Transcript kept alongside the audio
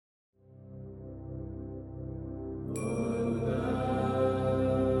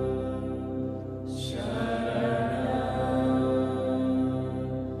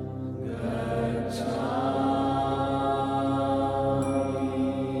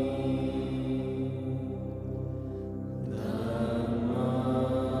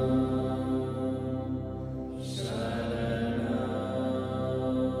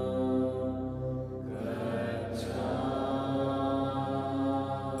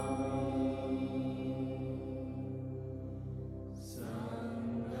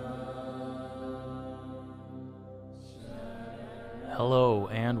Hello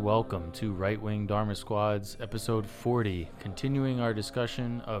and welcome to Right Wing Dharma Squad's episode 40, continuing our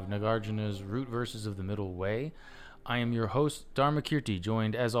discussion of Nagarjuna's Root Verses of the Middle Way. I am your host, Dharmakirti,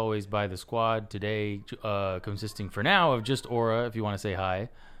 joined as always by the squad today, consisting for now of just Aura, if you want to say hi.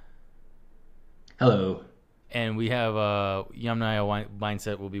 Hello. And we have Yamnaya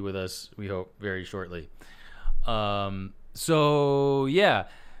Mindset will be with us, we hope, very shortly.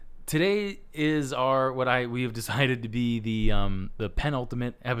 Today is we have decided to be the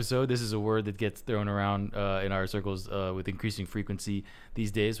penultimate episode. This is a word that gets thrown around in our circles with increasing frequency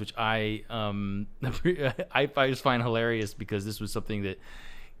these days, which I just find hilarious because this is something if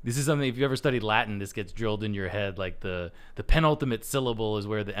you ever studied Latin, this gets drilled in your head, like the penultimate syllable is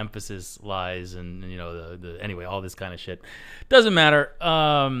where the emphasis lies, and anyway, all this kind of shit doesn't matter.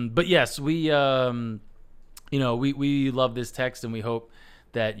 But yes, we love this text, and we hope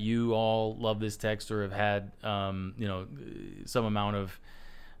that you all love this text or have had some amount of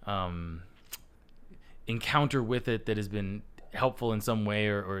encounter with it that has been helpful in some way,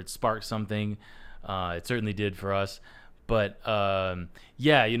 or it sparked something. It certainly did for us. But we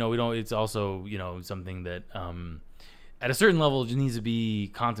don't. It's also something that at a certain level just needs to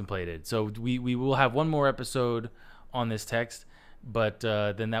be contemplated. So we will have one more episode on this text, but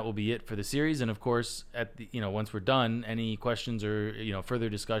then that will be it for the series. And of course, once we're done, any questions or further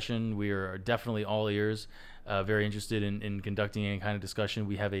discussion, we are definitely all ears. Very interested in conducting any kind of discussion.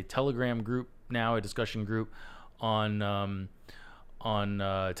 We have a Telegram group now, a discussion group on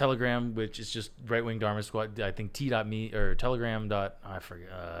Telegram, which is just Right Wing Dharma Squad. I think t.me or telegram. I forget.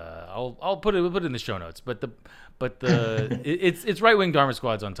 We'll put it in the show notes. But it's Right Wing Dharma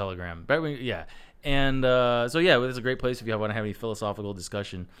Squads on Telegram. Right Wing, yeah. And it's a great place if you want to have any philosophical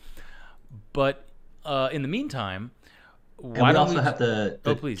discussion. But in the meantime, why don't we also have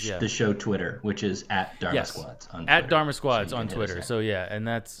the show Twitter, which is at Dharma Squads on Twitter. At Dharma Squads on Twitter. So yeah, and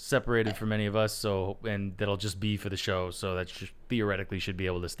that's separated from many of us. So, and that'll just be for the show. So that theoretically should be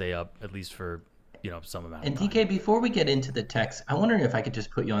able to stay up at least for some amount of time. And DK, before we get into the text, I'm wondering if I could just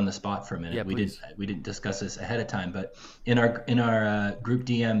put you on the spot for a minute. Yeah, we didn't discuss this ahead of time, but in our group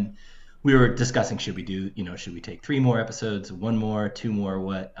DM, we were discussing should we take 3 more episodes, 1 more, 2 more,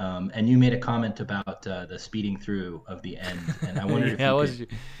 what? And you made a comment about the speeding through of the end, and I wondered if you could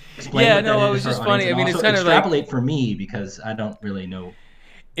explain what that is. It was just funny. I mean, it's kind of extrapolate for me because I don't really know.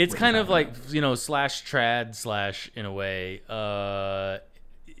 It's kind of like slash trad slash in a way.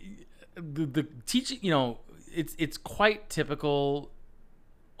 The teaching, it's quite typical.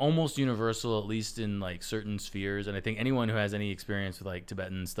 Almost universal, at least in like certain spheres, and I think anyone who has any experience with like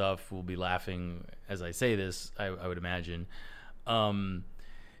Tibetan stuff will be laughing as I say this. I would imagine, when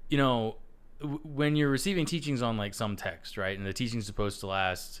you're receiving teachings on like some text, right, and the teaching's supposed to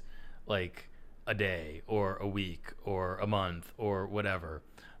last like a day or a week or a month or whatever,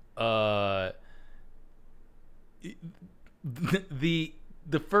 the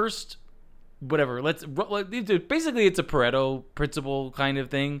first. Whatever. Basically it's a Pareto principle kind of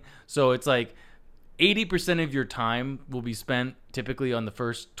thing. So it's like 80% of your time will be spent typically on the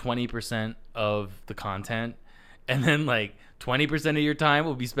first 20% of the content, and then like 20% of your time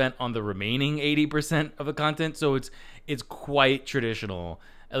will be spent on the remaining 80% of the content. So it's quite traditional,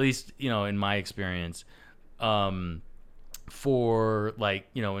 at least in my experience. For like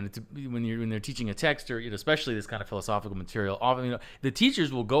when they're teaching a text or especially this kind of philosophical material, often the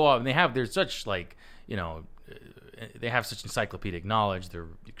teachers will go off and they're such like they have such encyclopedic knowledge, they're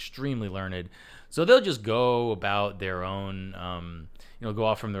extremely learned, so they'll just go about their own go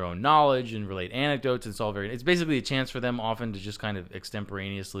off from their own knowledge and relate anecdotes. It's basically a chance for them often to just kind of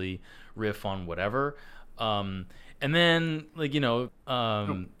extemporaneously riff on whatever, and then like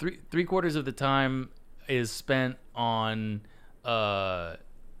three quarters of the time is spent on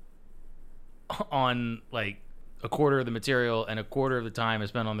like a quarter of the material, and a quarter of the time is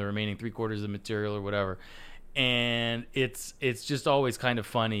spent on the remaining 3/4 of the material or whatever. And it's just always kind of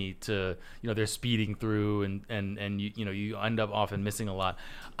funny to they're speeding through and you end up often missing a lot.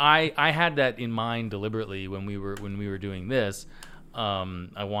 I had that in mind deliberately when we were doing this.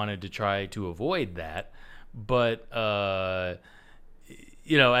 I wanted to try to avoid that, but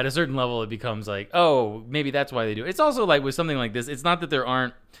at a certain level, it becomes like, oh, maybe that's why they do it. It's also like with something like this, it's not that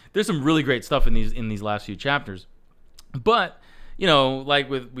there's some really great stuff in these last few chapters, but like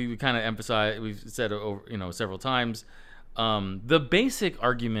we kind of emphasize, we've said over several times, the basic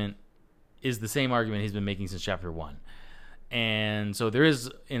argument is the same argument he's been making since chapter 1, and so there is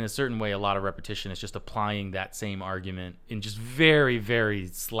in a certain way a lot of repetition. It's just applying that same argument in just very, very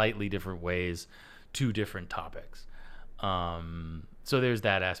slightly different ways to different topics. So there's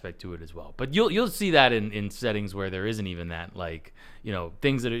that aspect to it as well. But you'll see that in settings where there isn't even that, like,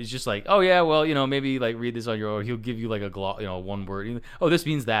 things that it's just like, oh yeah, well, maybe like read this on your own. He'll give you like a one word. Oh, this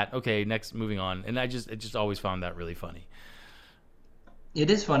means that. Okay, next, moving on. And I just always found that really funny. It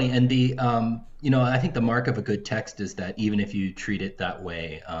is funny, and I think the mark of a good text is that even if you treat it that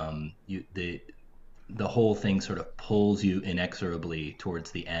way, the whole thing sort of pulls you inexorably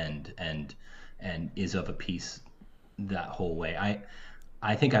towards the end, and is of a piece that whole way.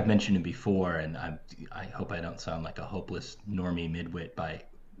 I think I've mentioned it before, and I hope I don't sound like a hopeless normie midwit by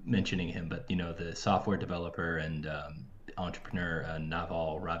mentioning him, but the software developer and entrepreneur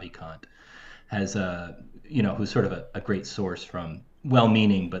Naval Ravikant has who's sort of a great source from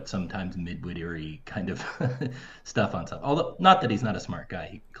well-meaning but sometimes midwittery kind of stuff on stuff. Although not that he's not a smart guy,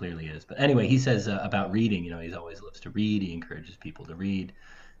 he clearly is. But anyway, he says about reading, he always loves to read. He encourages people to read,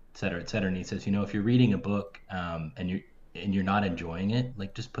 et cetera, et cetera. And he says, if you're reading a book and you're not enjoying it,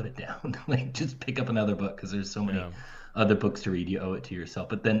 like, just put it down. Like, just pick up another book, because there's so many other books to read. You owe it to yourself.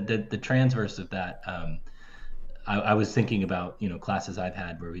 But then the transverse of that, I was thinking about classes I've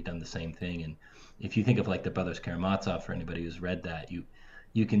had where we've done the same thing. And if you think of like the Brothers Karamazov, for anybody who's read that, you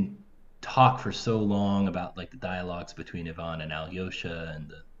can talk for so long about like the dialogues between Ivan and Alyosha,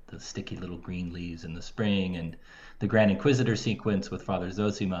 and the sticky little green leaves in the spring, and the Grand Inquisitor sequence with Father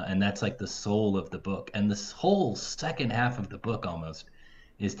Zosima, and that's like the soul of the book. And this whole second half of the book almost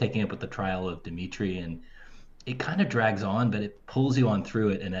is taking up with the trial of Dmitri, and it kind of drags on, but it pulls you on through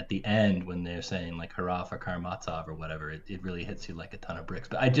it. And at the end, when they're saying like hurrah for Karamazov or whatever, it really hits you like a ton of bricks.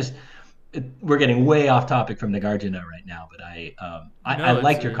 But we're getting way off topic from Nagarjuna right now, but I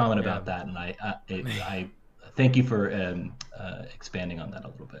liked your comment about that, and I thank you for expanding on that a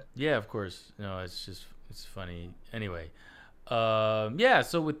little bit. Yeah, of course. It's funny. Anyway,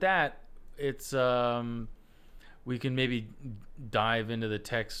 so with that, it's we can maybe dive into the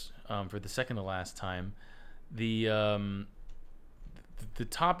text for the second to last time. The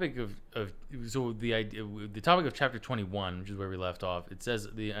topic the topic of chapter 21, which is where we left off, it says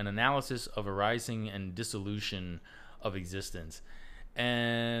an analysis of arising and dissolution of existence.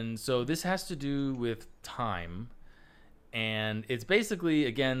 And so this has to do with time, and it's basically,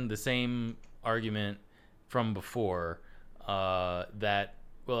 again, the same argument from before, that,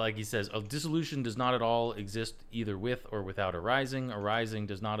 well, like he says, a dissolution does not at all exist either with or without arising. Arising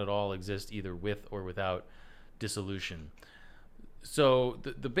does not at all exist either with or without dissolution. So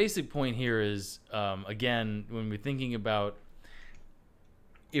the basic point here is, again, when we're thinking about,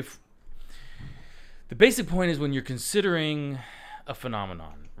 if the basic point is when you're considering a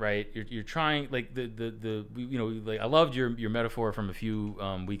phenomenon, right? You're trying, like, like, I loved your metaphor from a few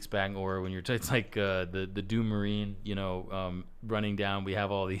weeks back, or when it's like the Doom Marine, running down. We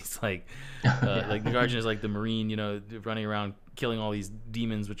have all these like like Nagarjuna is like the Marine, running around killing all these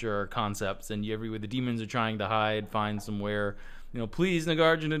demons, which are our concepts, and everywhere the demons are trying to hide, find somewhere. Please,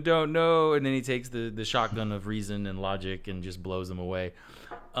 Nagarjuna, don't know. And then he takes the shotgun of reason and logic and just blows them away.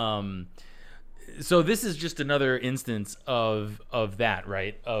 So this is just another instance of that,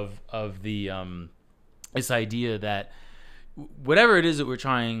 right? Of the this idea that whatever it is that we're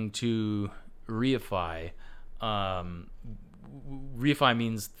trying to reify, reify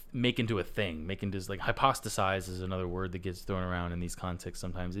means make into a thing, make into, like, hypostasize is another word that gets thrown around in these contexts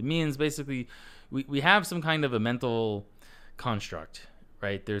sometimes. It means basically we have some kind of a mental construct,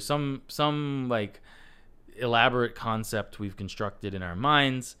 right? There's some like elaborate concept we've constructed in our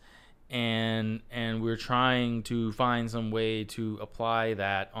minds, and we're trying to find some way to apply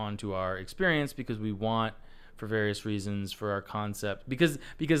that onto our experience, because we want, for various reasons, for our concept, because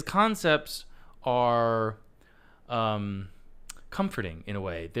concepts are comforting in a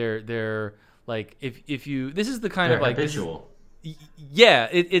way. They're like, if you, this is the kind they're of like habitual.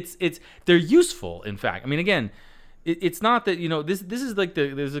 It's they're useful. In fact, I mean, again, it's not that, this is like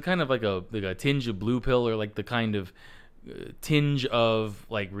there's a kind of like a tinge of blue pill, or like the kind of tinge of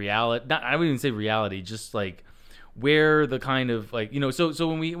like reality. I wouldn't even say reality, just like where the kind of like, so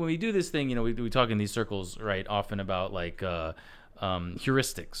when we do this thing, we talk in these circles, right, often about like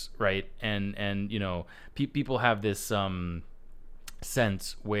heuristics, right, and people have this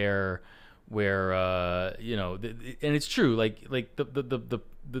sense where and it's true, like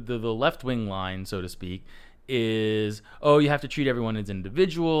the left wing line, so to speak, is, oh, you have to treat everyone as an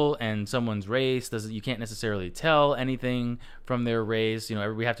individual, and someone's race you can't necessarily tell anything from their race.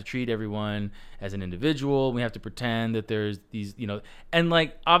 We have to treat everyone as an individual. We have to pretend that there's these, and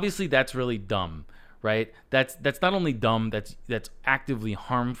like, obviously that's really dumb, right? That's not only dumb, that's actively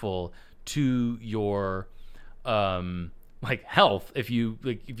harmful to your like health if you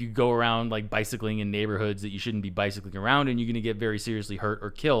go around like bicycling in neighborhoods that you shouldn't be bicycling around, and you're going to get very seriously hurt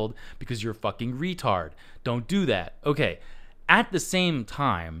or killed because you're a fucking retard. Don't do that. Okay. At the same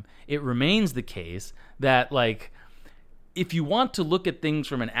time, it remains the case that like if you want to look at things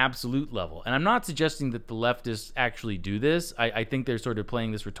from an absolute level, and I'm not suggesting that the leftists actually do this, I think they're sort of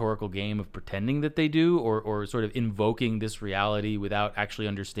playing this rhetorical game of pretending that they do, or sort of invoking this reality without actually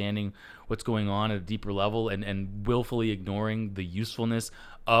understanding what's going on at a deeper level, and willfully ignoring the usefulness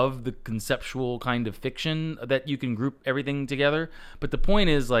of the conceptual kind of fiction that you can group everything together. But the point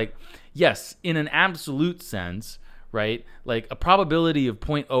is, like, yes, in an absolute sense, right? Like a probability of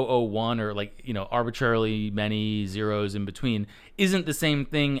 0.001 or like, arbitrarily many zeros in between isn't the same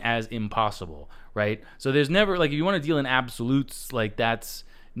thing as impossible, right? So there's never, like, if you want to deal in absolutes, like that's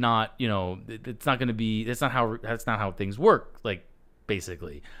not, it's not going to be, that's not how things work, like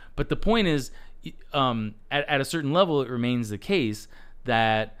basically. But the point is, at a certain level, it remains the case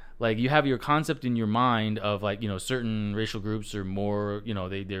that like you have your concept in your mind of like, certain racial groups are more,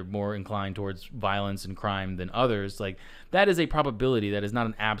 they're more inclined towards violence and crime than others. Like that is a probability. That is not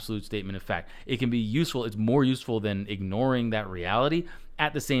an absolute statement of fact. It can be useful. It's more useful than ignoring that reality.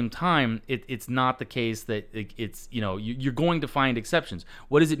 At the same time, it's not the case that it's, you're going to find exceptions.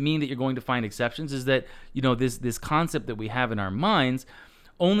 What does it mean that you're going to find exceptions? Is that, this concept that we have in our minds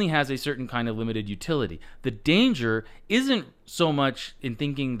only has a certain kind of limited utility. The danger isn't so much in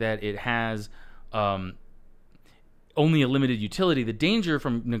thinking that it has only a limited utility. The danger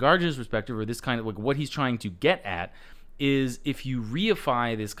from Nagarjuna's perspective, or this kind of like what he's trying to get at, is if you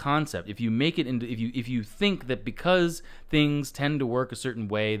reify this concept, if you make it into, if you think that because things tend to work a certain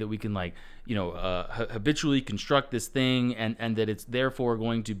way that we can like, habitually construct this thing, and that it's therefore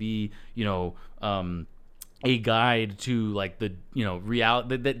going to be, a guide to like the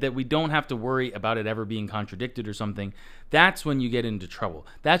reality, that we don't have to worry about it ever being contradicted or something. That's when you get into trouble.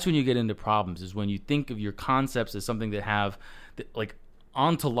 That's when you get into problems, is when you think of your concepts as something that have like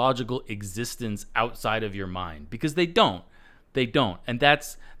ontological existence outside of your mind, because they don't, and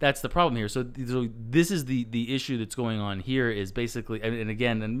that's the problem here. So this is the issue that's going on here, is basically, and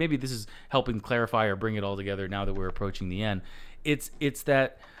again, and maybe this is helping clarify or bring it all together now that we're approaching the end. It's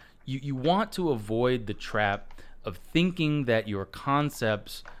that you want to avoid the trap of thinking that your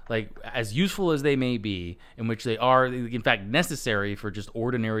concepts, like as useful as they may be, in which they are in fact necessary for just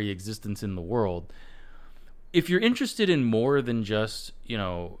ordinary existence in the world, if you're interested in more than just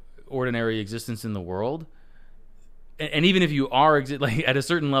ordinary existence in the world, and even if you are like at a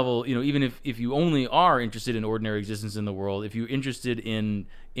certain level, even if you only are interested in ordinary existence in the world, if you're interested in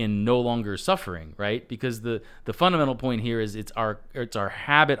no longer suffering, right? Because the fundamental point here is it's our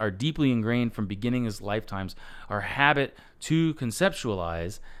habit, our deeply ingrained from beginning as lifetimes, our habit to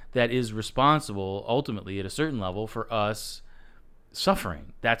conceptualize that is responsible ultimately at a certain level for us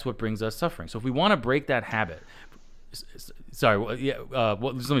suffering. That's what brings us suffering. So if we want to break that habit, sorry, just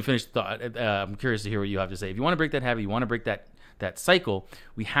let me finish the thought. I'm curious to hear what you have to say. If you want to break that habit, you want to break that cycle,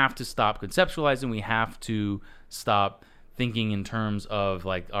 we have to stop conceptualizing. We have to stop thinking in terms of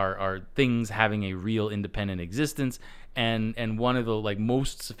like our things having a real independent existence. And one of the like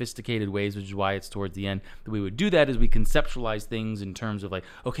most sophisticated ways, which is why it's towards the end, that we would do that, is we conceptualize things in terms of like,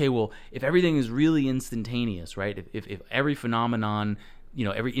 okay, well, if everything is really instantaneous, right? If every phenomenon,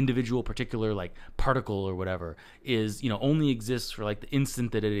 every individual particular like particle or whatever is, only exists for like the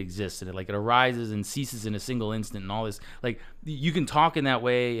instant that it exists, and it arises and ceases in a single instant, and all this, like, you can talk in that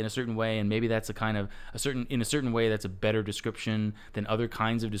way, in a certain way, and maybe that's in a certain way that's a better description than other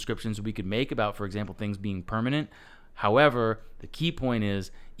kinds of descriptions we could make about, for example, things being permanent. However, the key point is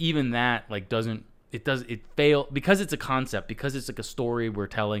even that it fail because it's a concept, because it's like a story we're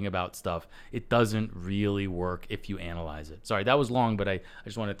telling about stuff. It doesn't really work if you analyze it. Sorry, that was long, but I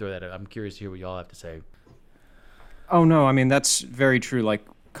just wanted to throw that out. I'm curious to hear what y'all have to say. Oh no, I mean that's very true. Like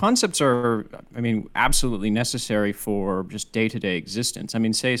concepts are, absolutely necessary for just day-to-day existence. I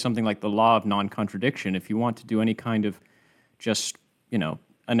mean, say something like the law of non-contradiction. If you want to do any kind of just,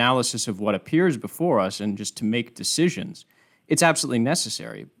 analysis of what appears before us and just to make decisions, it's absolutely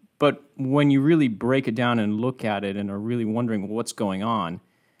necessary. But when you really break it down and look at it and are really wondering what's going on,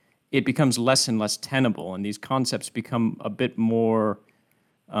 it becomes less and less tenable, and these concepts become a bit more,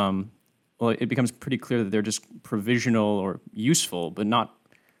 it becomes pretty clear that they're just provisional or useful, but not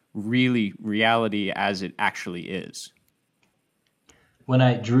really reality as it actually is. When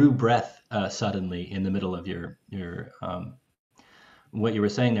I drew breath suddenly in the middle of your what you were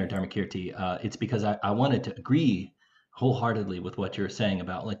saying there, Dharmakirti, it's because I wanted to agree wholeheartedly with what you're saying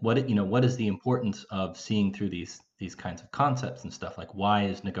about like what is the importance of seeing through these kinds of concepts and stuff. Like, why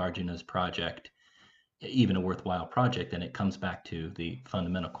is Nagarjuna's project even a worthwhile project. And it comes back to the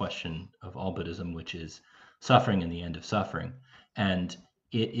fundamental question of all Buddhism, which is suffering and the end of suffering. And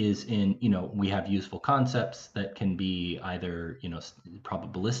it is in, we have useful concepts that can be either,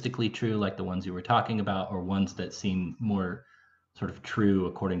 probabilistically true, like the ones you were talking about, or ones that seem more sort of true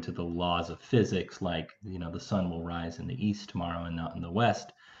according to the laws of physics, like, the sun will rise in the east tomorrow and not in the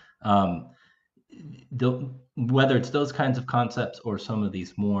west. Whether it's those kinds of concepts or some of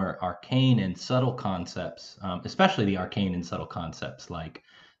these more arcane and subtle concepts, especially the arcane and subtle concepts like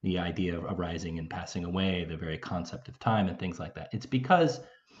the idea of arising and passing away, the very concept of time and things like that, it's because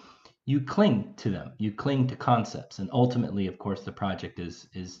you cling to them. You cling to concepts. And ultimately, of course, the project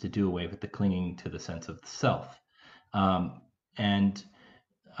is to do away with the clinging to the sense of the self. And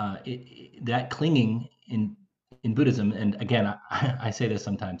that clinging in Buddhism, and again, I say this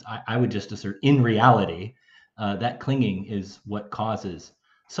sometimes, I would just assert, in reality, that clinging is what causes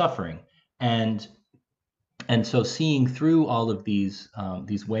suffering. And so seeing through all of these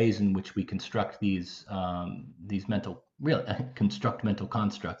ways in which we construct these mental, really construct mental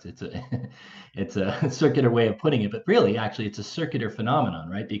constructs. It's a circular way of putting it, but really, actually, it's a circular phenomenon,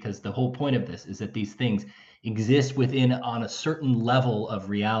 right? Because the whole point of this is that these things exist within on a certain level of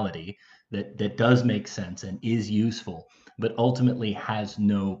reality that does make sense and is useful, but ultimately has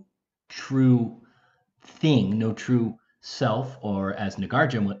no true thing, no true self, or as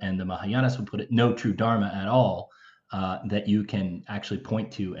Nagarjuna and the Mahayanas would put it, no true Dharma at all, that you can actually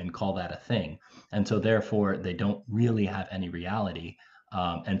point to and call that a thing. And so therefore, they don't really have any reality.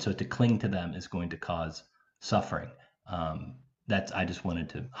 And so to cling to them is going to cause suffering. I just wanted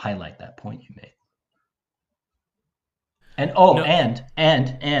to highlight that point you made. And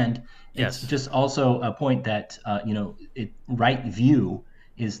it's just also a point that right view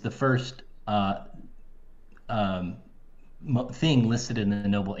is the first thing listed in the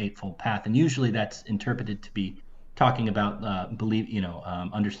Noble Eightfold Path, and usually that's interpreted to be talking about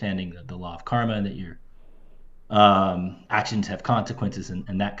understanding the law of karma, that your actions have consequences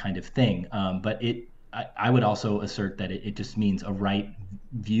and that kind of thing. But I would also assert that it just means a right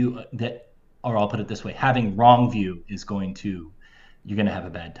view, or I'll put it this way: having wrong view you're going to have a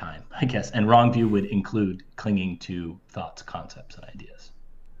bad time, I guess. And wrong view would include clinging to thoughts, concepts, and ideas.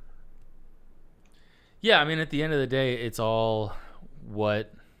 Yeah, I mean, at the end of the day, it's all about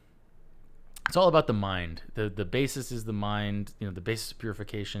the mind. The basis is the mind. The basis of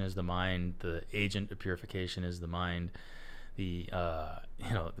purification is the mind. The agent of purification is the mind. The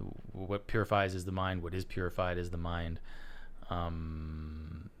what purifies is the mind. What is purified is the mind.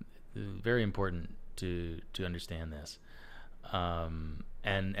 Very important to understand this.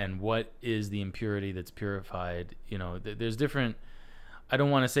 And what is the impurity that's purified? There's different. I don't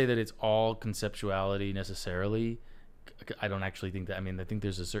want to say that it's all conceptuality necessarily. I don't actually think that. I mean, I think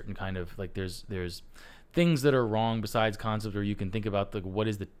there's a certain kind of there's things that are wrong besides concept, or you can think about where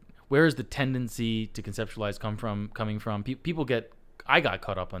is the tendency to conceptualize coming from. I got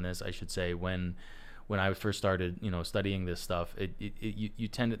caught up on this, I should say, when I first started studying this stuff. You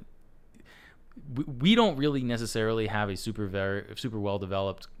tend to. We don't really necessarily have a super well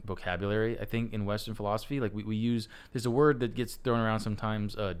developed vocabulary, I think, in Western philosophy. Like we use, there's a word that gets thrown around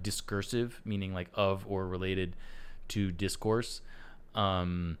sometimes, discursive, meaning like of or related to discourse,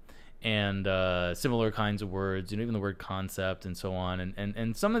 and similar kinds of words, even the word concept and so on.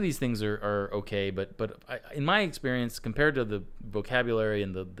 And some of these things are okay, but in my experience, compared to the vocabulary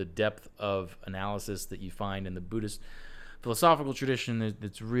and the depth of analysis that you find in the Buddhist philosophical tradition,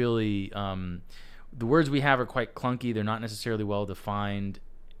 it's really the words we have are quite clunky. They're not necessarily well defined,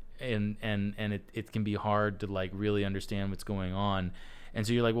 and it can be hard to really understand what's going on. And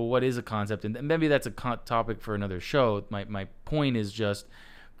so you're like, well, what is a concept? And maybe that's a topic for another show. My point is just,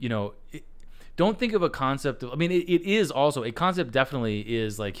 don't think of a concept. I mean, it is also a concept. Definitely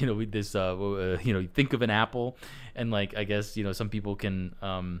is this. Think of an apple, and I guess some people can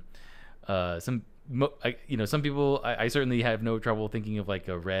some people, I certainly have no trouble thinking of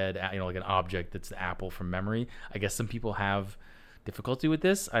a red, like an object that's the apple from memory. I guess some people have difficulty with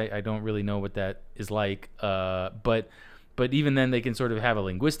this. I don't really know what that is like. But even then, they can sort of have a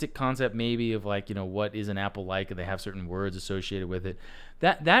linguistic concept maybe of what is an apple like, and they have certain words associated with it.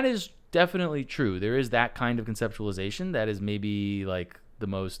 That is definitely true. There is that kind of conceptualization that is maybe the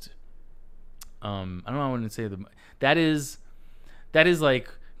most. I don't know. I wouldn't say that is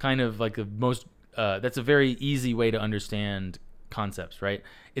kind of the most. That's a very easy way to understand concepts, right?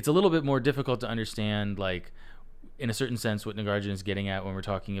 It's a little bit more difficult to understand, in a certain sense, what Nagarjuna is getting at when we're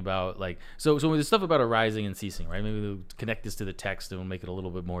talking about, so with the stuff about arising and ceasing, right? Maybe we'll connect this to the text and we'll make it a little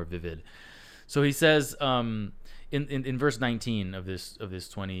bit more vivid. So he says in verse 19 of this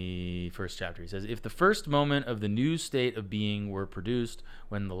 21st chapter, he says, if the first moment of the new state of being were produced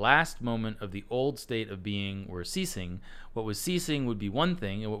when the last moment of the old state of being were ceasing, what was ceasing would be one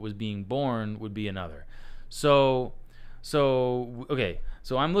thing, and what was being born would be another. So okay.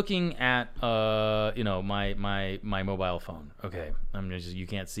 So I'm looking at my mobile phone. Okay, you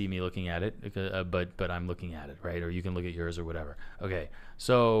can't see me looking at it, but I'm looking at it, right? Or you can look at yours or whatever. Okay,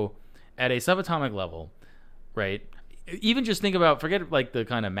 so at a subatomic level, right? Even just think about, forget like the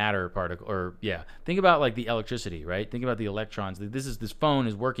kind of matter particle, or think about like the electricity, right? Think about the electrons. This phone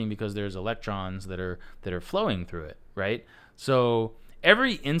is working because there's electrons that are flowing through it, right? So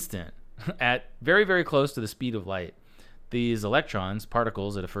every instant, at very, very close to the speed of light, these electrons,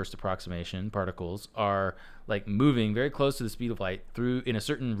 particles at a first approximation, particles are like moving very close to the speed of light through in a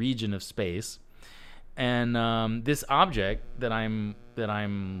certain region of space. And this object that I'm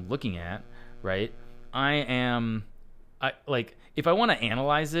looking at, right? If I want to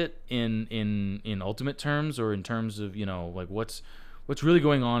analyze it in ultimate terms, or in terms of like what's really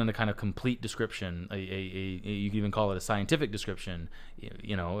going on in a kind of complete description, you can even call it a scientific description.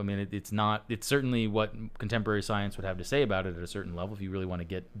 It's certainly what contemporary science would have to say about it at a certain level. If you really want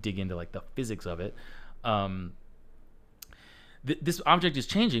to dig into like the physics of it, this object is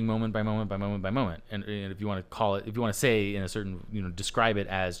changing moment by moment by moment by moment. And if you want to say in a certain, describe it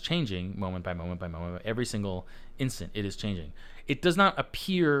as changing moment by moment by moment, every single instant it is changing. It does not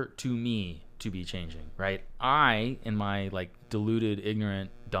appear to me to be changing, right? I, in my like deluded,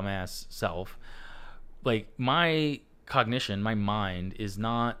 ignorant, dumbass self, like my cognition, my mind is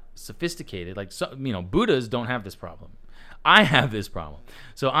not sophisticated. Like, Buddhas don't have this problem. I have this problem.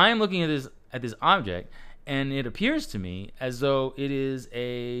 So I am looking at this object, and it appears to me as though it is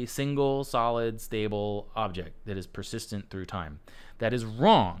a single, solid, stable object that is persistent through time. That is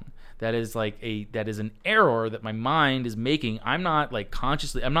wrong. That is an error that my mind is making. I'm not like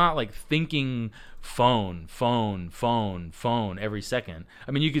thinking phone every second.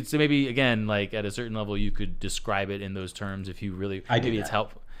 I mean, you could say maybe, again, like at a certain level, you could describe it in those terms if you really, it's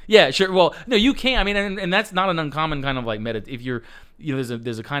helpful. Yeah, sure. Well, no, you can't. I mean, and that's not an uncommon kind of like if you're, there's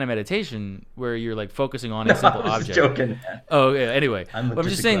a kind of meditation where you're like focusing on a simple object. Just joking. Oh yeah. Anyway, I'm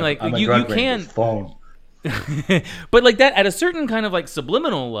just saying, like you can. Phone. But like that at a certain kind of like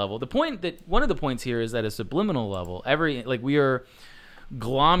subliminal level, one of the points here is that at a subliminal level, we are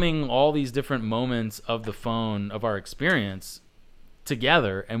glomming all these different moments of the phone of our experience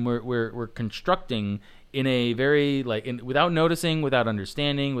together, and we're constructing in a very without noticing, without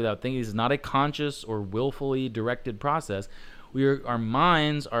understanding, without thinking. This is not a conscious or willfully directed process. Our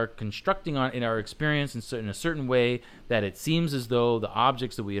minds are constructing in our experience in a certain way that it seems as though the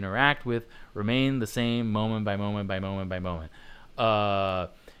objects that we interact with remain the same moment by moment by moment by moment. And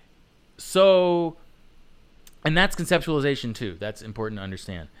that's conceptualization too. That's important to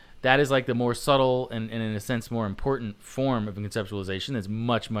understand. That is like the more subtle and in a sense more important form of conceptualization that's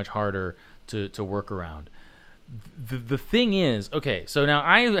much, much harder to work around. The thing is, okay, so now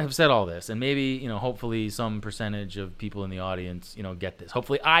I have said all this, and maybe, hopefully some percentage of people in the audience, get this.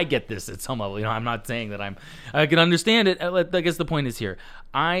 Hopefully I get this at some level. I'm not saying that I can understand it. I guess the point is here.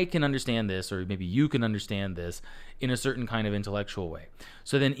 I can understand this, or maybe you can understand this in a certain kind of intellectual way.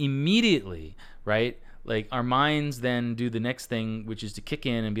 So then immediately, right, like our minds then do the next thing, which is to kick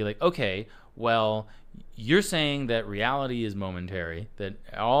in and be like, okay, well, you're saying that reality is momentary, that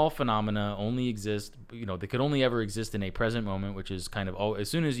all phenomena only exist, they could only ever exist in a present moment, which is kind of, as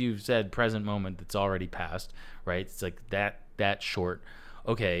soon as you've said present moment, that's already passed, right? It's like that short.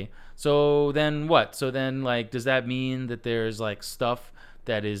 Okay, so then what? So then, like, does that mean that there's like stuff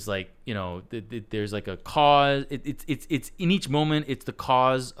that is like, there's like a cause? It's in each moment, it's the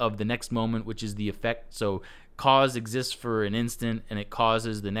cause of the next moment, which is the effect. So cause exists for an instant, and it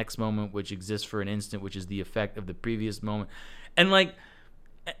causes the next moment, which exists for an instant, which is the effect of the previous moment. And like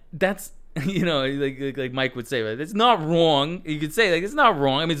that's like Mike would say, it's not wrong. You could say like it's not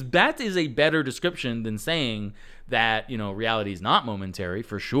wrong. I mean, that is a better description than saying that reality is not momentary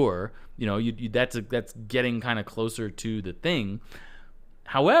for sure. That's getting kind of closer to the thing.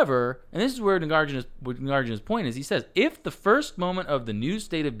 However, and this is where Nagarjuna's point is, he says, if the first moment of the new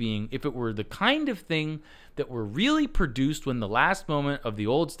state of being, if it were the kind of thing that were really produced when the last moment of the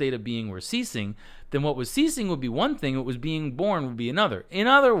old state of being were ceasing, then what was ceasing would be one thing, what was being born would be another. In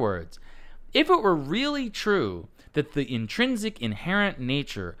other words, if it were really true that the intrinsic, inherent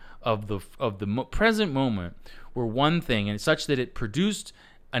nature of the present moment were one thing, and such that it produced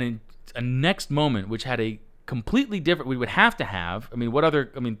a next moment which had a completely different. We would have to have. I mean, what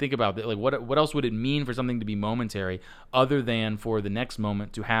other? I mean, think about it. Like, what else would it mean for something to be momentary, other than for the next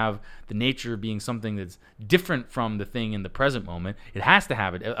moment to have the nature of being something that's different from the thing in the present moment? It has to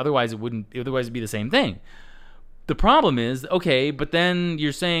have it. Otherwise, it wouldn't. Otherwise, it'd be the same thing. The problem is, okay, but then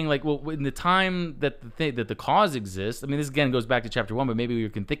you're saying, like, well, in the time that the cause exists, I mean, this again goes back to chapter 1, but maybe we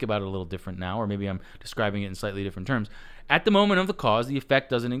can think about it a little different now, or maybe I'm describing it in slightly different terms. At the moment of the cause, the effect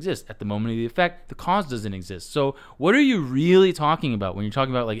doesn't exist. At the moment of the effect, the cause doesn't exist. So what are you really talking about when you're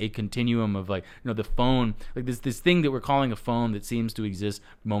talking about, like, a continuum of, like, the phone, like this thing that we're calling a phone that seems to exist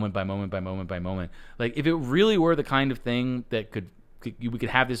moment by moment by moment by moment? Like, if it really were the kind of thing that we could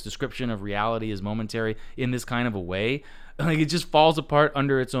have this description of reality as momentary in this kind of a way, like, it just falls apart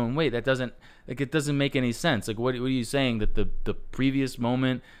under its own weight. That doesn't, like, it doesn't make any sense. Like, what are you saying, that the previous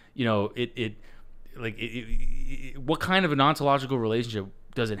moment, what kind of an ontological relationship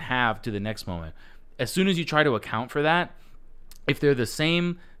does it have to the next moment? As soon as you try to account for that, if they're the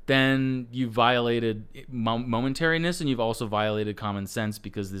same, then you've violated momentariness, and you've also violated common sense,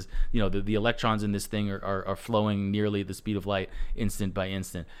 because this, the electrons in this thing are flowing nearly at the speed of light, instant by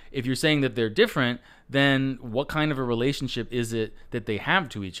instant. If you're saying that they're different, then what kind of a relationship is it that they have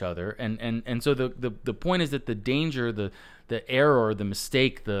to each other? And so the point is that the danger, the error, the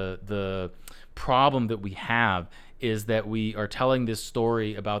mistake, the problem that we have is that we are telling this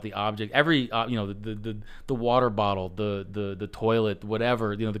story about the object, every the water bottle, the toilet,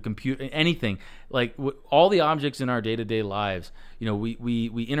 whatever, the computer, anything, like all the objects in our day-to-day lives,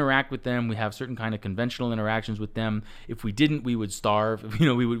 we interact with them. We have certain kind of conventional interactions with them. If we didn't, we would starve.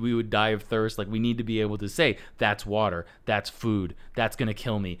 We would die of thirst. Like, we need to be able to say, that's water, that's food, that's going to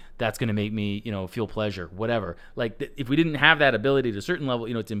kill me, that's going to make me feel pleasure, whatever. Like, if we didn't have that ability to a certain level,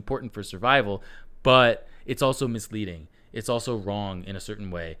 it's important for survival, but it's also misleading. It's also wrong in a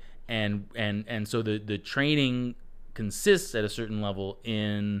certain way. And so the training consists at a certain level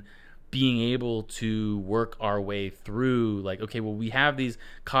in being able to work our way through, like, okay, well, we have these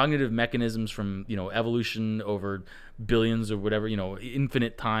cognitive mechanisms from, evolution over billions or whatever,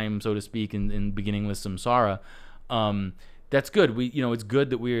 infinite time, so to speak, in beginning with samsara. That's good. It's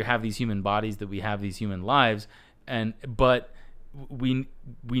good that we have these human bodies, that we have these human lives, but we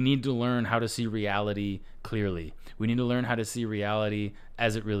need to learn how to see reality clearly. We need to learn how to see reality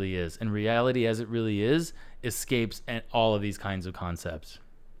as it really is. And reality as it really is escapes all of these kinds of concepts.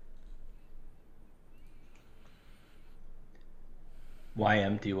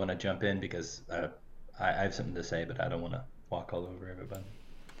 YM, do you want to jump in? Because I have something to say, but I don't want to walk all over everybody.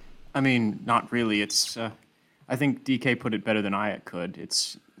 I mean, not really. It's I think DK put it better than I could.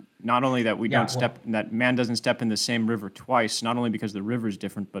 It's not only that that man doesn't step in the same river twice, not only because the river is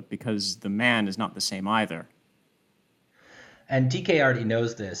different, but because the man is not the same either. And DK already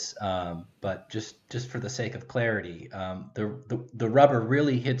knows this, but just for the sake of clarity, the rubber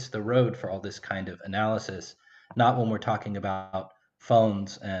really hits the road for all this kind of analysis, not when we're talking about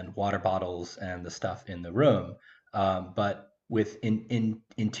phones and water bottles and the stuff in the room, but with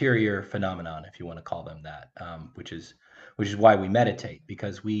interior phenomenon, if you want to call them that, which is why we meditate,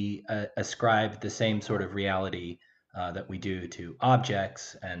 because we ascribe the same sort of reality that we do to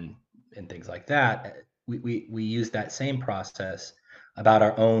objects and things like that. We use that same process about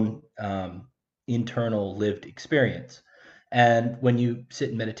our own internal lived experience. And when you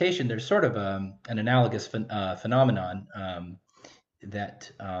sit in meditation, there's sort of an analogous phenomenon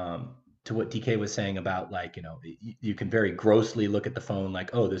that to what DK was saying about, like, you can very grossly look at the phone like,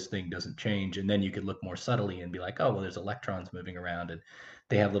 oh, this thing doesn't change. And then you could look more subtly and be like, oh, well, there's electrons moving around and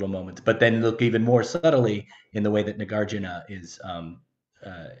they have little moments. But then look even more subtly in the way that Nagarjuna is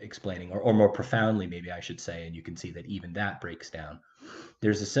explaining, or more profoundly, maybe I should say, and you can see that even that breaks down.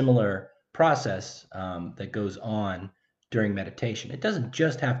 There's a similar process that goes on during meditation. It doesn't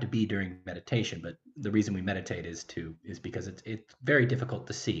just have to be during meditation, but the reason we meditate is because it's very difficult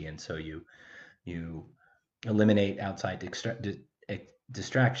to see, and so you eliminate outside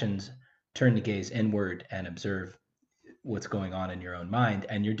distractions, turn the gaze inward, and observe what's going on in your own mind,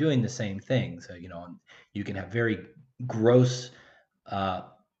 and you're doing the same thing. So you can have very gross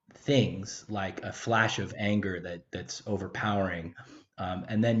things like a flash of anger that's overpowering,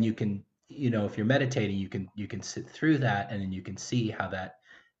 and then you can, if you're meditating, you can sit through that, and then you can see how that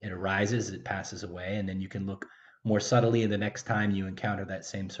it arises, it passes away, and then you can look more subtly, and the next time you encounter that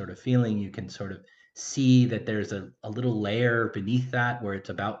same sort of feeling, you can sort of see that there's a little layer beneath that where it's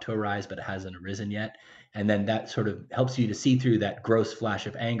about to arise, but it hasn't arisen yet. And then that sort of helps you to see through that gross flash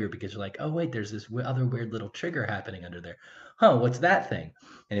of anger, because you're like, oh, wait, there's this other weird little trigger happening under there. Huh, what's that thing?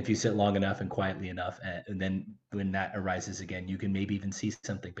 And if you sit long enough and quietly enough, and then when that arises again, you can maybe even see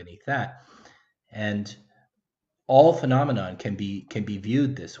something beneath that. And all phenomenon can be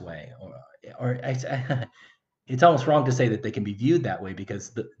viewed this way, or it's almost wrong to say that they can be viewed that way,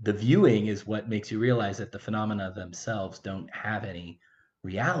 because the viewing is what makes you realize that the phenomena themselves don't have any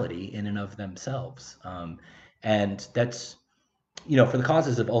reality in and of themselves. And that's, for the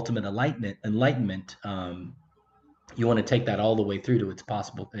causes of ultimate enlightenment, you want to take that all the way through to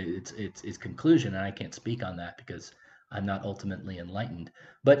its conclusion. And I can't speak on that because I'm not ultimately enlightened.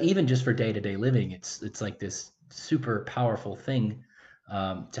 But even just for day-to-day living, it's like this super powerful thing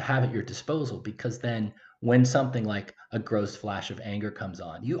to have at your disposal, because then when something like a gross flash of anger comes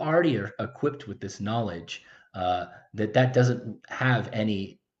on, you already are equipped with this knowledge that doesn't have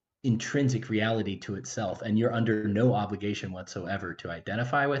any intrinsic reality to itself, and you're under no obligation whatsoever to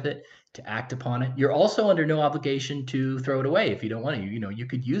identify with it, to act upon it. You're also under no obligation to throw it away if you don't want to. You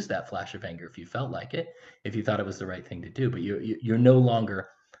could use that flash of anger if you felt like it, if you thought it was the right thing to do, but you're no longer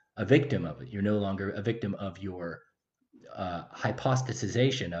a victim of it. You're no longer a victim of your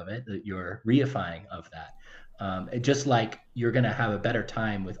hypostasization of it, your reifying of that. Just like you're going to have a better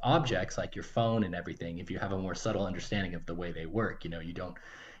time with objects like your phone and everything if you have a more subtle understanding of the way they work. You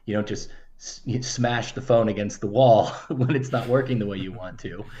don't just smash the phone against the wall when it's not working the way you want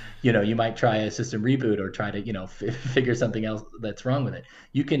to. You might try a system reboot or try to figure something else that's wrong with it.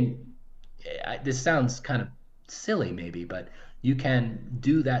 You can. This sounds kind of silly maybe, but you can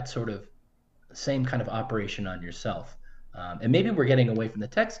do that sort of same kind of operation on yourself. And maybe we're getting away from the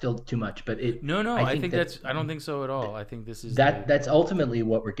text still too much, but No, I think that's. I don't think so at all. I think this is that's ultimately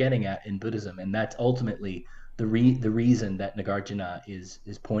what we're getting at in Buddhism, and that's ultimately the reason that Nagarjuna is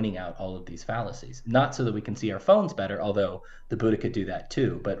pointing out all of these fallacies. Not so that we can see our phones better, although the Buddha could do that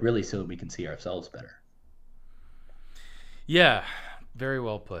too, but really so that we can see ourselves better. Yeah, very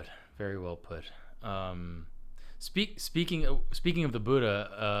well put. Very well put. Speaking of the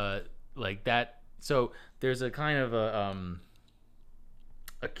Buddha, like that. So there's a kind of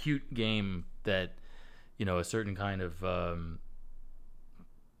a cute game that a certain kind of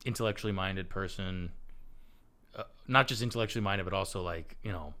intellectually minded person, not just intellectually minded, but also like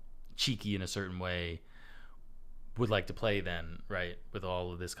cheeky in a certain way, would like to play then, right, with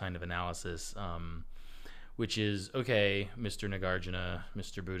all of this kind of analysis, which is, okay, Mr. Nagarjuna,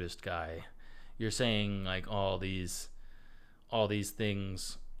 Mr. Buddhist guy, you're saying like all these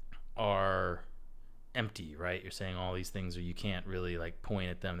things are empty, right? You're saying all these things you can't really like point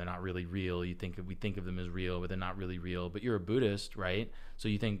at them. They're not really real. We think of them as real, but they're not really real. But you're a Buddhist, right? So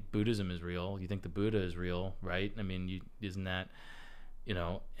you think Buddhism is real. You think the Buddha is real, right? I mean, isn't that,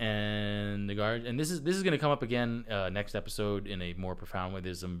 and this is going to come up again next episode in a more profound way.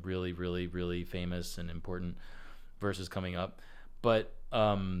 There's some really, really, really famous and important verses coming up, but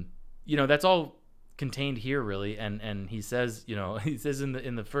that's all contained here, really. And he says, in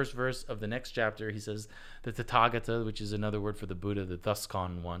the first verse of the next chapter, he says the Tathagata, which is another word for the Buddha, the thus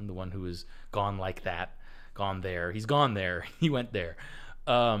gone one, the one who is gone like that, gone there. He's gone there. He went there.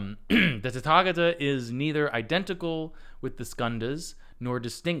 The Tathagata is neither identical with the skandhas nor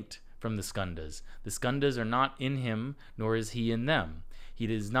distinct from the skandhas. The skandhas are not in him, nor is he in them. He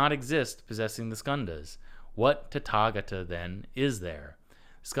does not exist possessing the skandhas. What Tathagata then is there?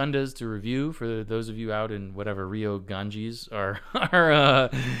 Skandhas, to review for those of you out in whatever Rio Ganges are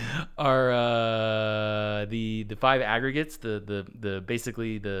the five aggregates, the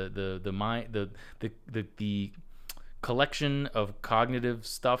basically the mind, the collection of cognitive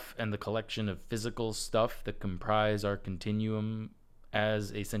stuff and the collection of physical stuff that comprise our continuum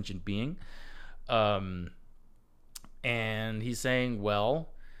as a sentient being. And he's saying, well,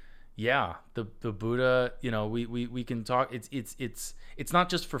 yeah, the Buddha, we can talk. It's not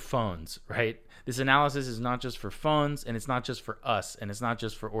just for phones, right? This analysis is not just for phones, and it's not just for us, and it's not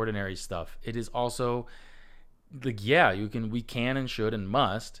just for ordinary stuff. It is also like, yeah, we can and should and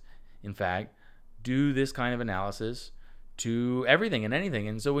must, in fact, do this kind of analysis to everything and anything.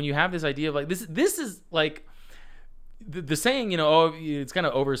 And so when you have this idea of like this is like the saying, it's kind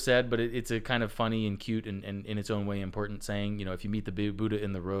of oversaid, but it's a kind of funny and cute and in its own way important saying. If you meet the Buddha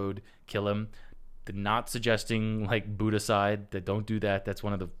in the road, kill him. Not suggesting like Buddha-cide, that don't do that. That's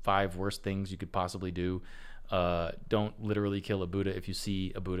one of the 5 worst things you could possibly do. Don't literally kill a Buddha if you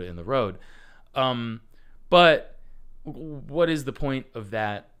see a Buddha in the road. But what is the point of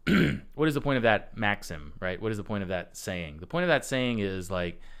that? What is the point of that maxim, right? What is the point of that saying? The point of that saying is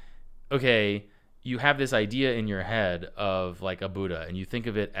like, okay, you have this idea in your head of like a Buddha, and you think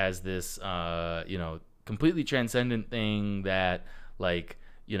of it as this, completely transcendent thing that like,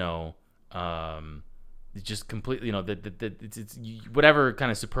 It's just completely, it's whatever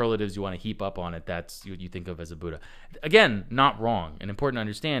kind of superlatives you want to heap up on it, that's what you think of as a Buddha. Again, not wrong, and important to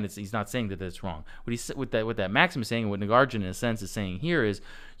understand. He's not saying that that's wrong. What that Maxim is saying, and what Nagarjuna in a sense is saying here is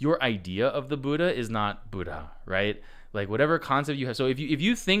your idea of the Buddha is not Buddha, right? Like whatever concept you have. So if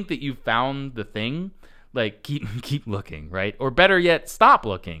you think that you found the thing, like keep looking, right? Or better yet, stop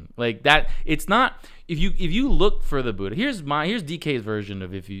looking. Like that, it's not. If you look for the Buddha, here's DK's version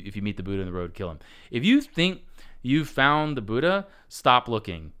of if you meet the Buddha in the road, kill him. If you think you found the Buddha, stop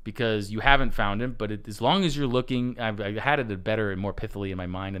looking because you haven't found him. But as long as you're looking, I had it better and more pithily in my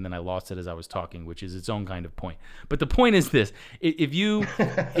mind, and then I lost it as I was talking, which is its own kind of point. But the point is this: if you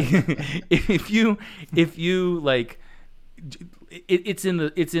like. It's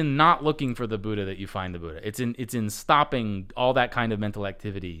in not looking for the Buddha that you find the Buddha. It's in stopping all that kind of mental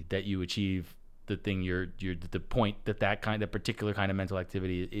activity that you achieve the thing the point that kind of particular kind of mental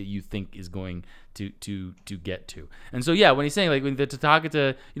activity you think is going to get to. And so when he's saying like when the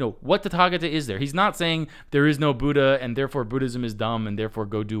Tathagata, what Tathagata is there? He's not saying there is no Buddha and therefore Buddhism is dumb and therefore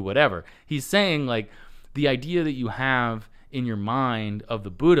go do whatever. He's saying like the idea that you have in your mind of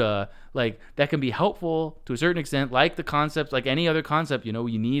the Buddha, like that can be helpful to a certain extent, like the concepts, like any other concept, you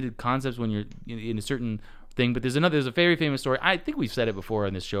need concepts when you're in a certain thing. But there's a very famous story. I think we've said it before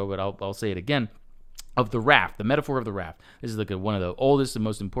on this show, but I'll say it again, of the raft, the metaphor of the raft. This is like one of the oldest and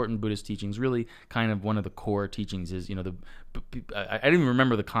most important Buddhist teachings, really kind of one of the core teachings is, I didn't even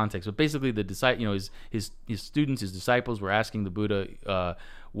remember the context, but basically the disciple, his students, his disciples were asking the Buddha,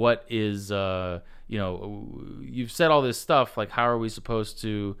 what is, you've said all this stuff, like how are we supposed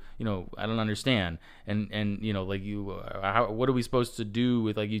to, I don't understand. And like what are we supposed to do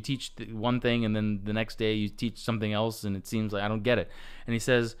with, like you teach one thing and then the next day you teach something else and it seems like I don't get it. And he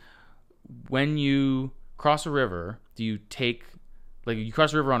says, when you cross a river, do you take, like you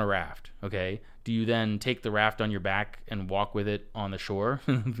cross a river on a raft, okay? Do you then take the raft on your back and walk with it on the shore?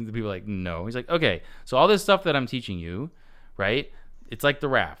 The people are like, no. He's like, okay, so all this stuff that I'm teaching you, right? It's like the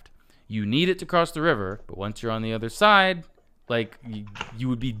raft. You need it to cross the river, but once you're on the other side, like you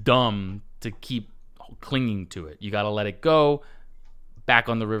would be dumb to keep clinging to it. You got to let it go back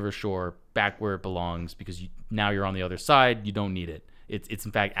on the river shore, back where it belongs, because now you're on the other side. You don't need it. It's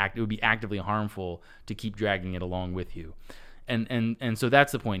in fact it would be actively harmful to keep dragging it along with you. And so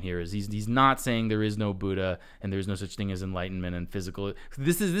that's the point here is he's not saying there is no Buddha and there's no such thing as enlightenment and physical.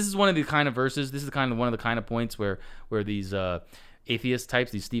 This is one of the kind of verses. This is one of the kind of points where these atheist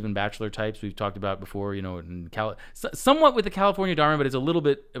types, these Stephen Batchelor types we've talked about before, somewhat with the California Dharma, but it's a little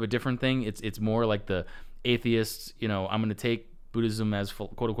bit of a different thing. It's more like the atheists, I'm going to take Buddhism as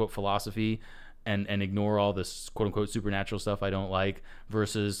quote unquote philosophy and ignore all this quote unquote supernatural stuff I don't like,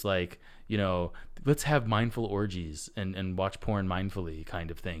 versus like, let's have mindful orgies and watch porn mindfully kind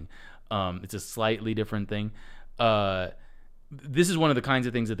of thing. It's a slightly different thing. This is one of the kinds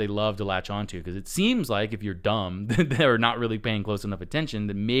of things that they love to latch onto, because it seems like if you're dumb or not really paying close enough attention,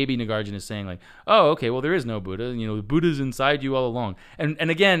 then maybe Nagarjuna is saying like, oh, okay, well there is no Buddha, the Buddha's inside you all along. And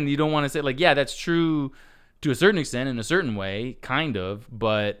again, you don't want to say like, yeah, that's true to a certain extent in a certain way, kind of,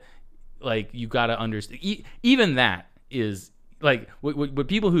 but like you got to understand, even that is like what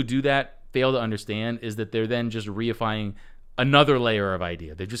people who do that fail to understand is that they're then just reifying another layer of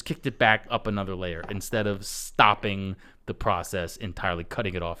idea. They've just kicked it back up another layer instead of stopping the process entirely,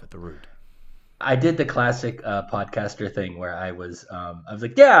 cutting it off at the root. I did the classic podcaster thing where I was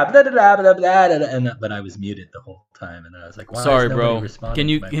like, yeah, blah, blah, blah, blah, blah, blah, but I was muted the whole time, and I was like, why sorry, is bro. Can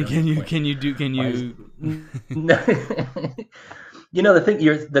you? The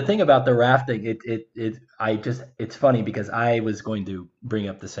thing about the rafting, it's funny because I was going to bring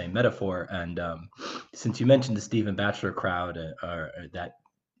up the same metaphor, and since you mentioned the Stephen Batchelor crowd or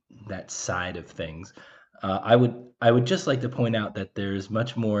that side of things, I would just like to point out that there's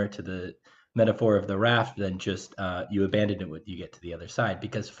much more to the metaphor of the raft than just you abandon it when you get to the other side,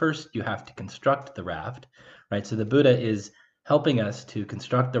 because first you have to construct the raft, right? So the Buddha is helping us to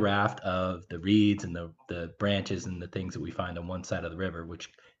construct the raft of the reeds and the branches and the things that we find on one side of the river, which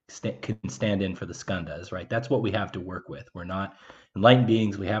can stand in for the skandhas, right? That's what we have to work with. We're not enlightened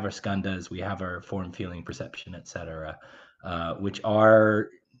beings. We have our skandhas, we have our form, feeling, perception, etc., which are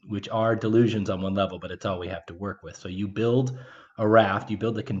delusions on one level, but it's all we have to work with. So you build a raft, you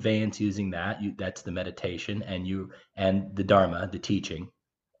build a conveyance using that. That's the meditation, and the Dharma, the teaching,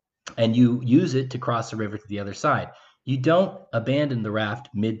 and you use it to cross the river to the other side. You don't abandon the raft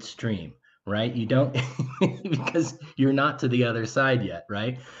midstream, right? You don't, because you're not to the other side yet,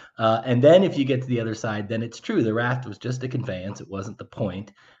 right? And then if you get to the other side, then it's true. The raft was just a conveyance. It wasn't the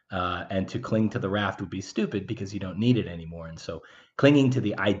point. and to cling to the raft would be stupid because you don't need it anymore. And so clinging to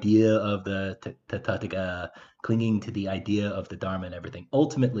the idea of the Tathagata, clinging to the idea of the Dharma and everything,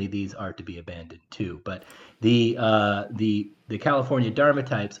 ultimately these are to be abandoned too. But the California Dharma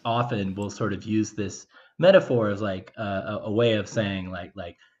types often will sort of use this metaphor as like a way of saying like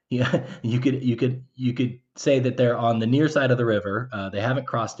yeah, you could say that they're on the near side of the river. They haven't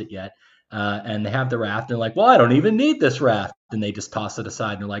crossed it yet. And they have the raft, and they're like, well, I don't even need this raft. And they just toss it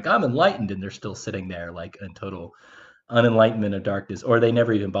aside, and they're like, I'm enlightened. And they're still sitting there like in total unenlightenment of darkness. Or they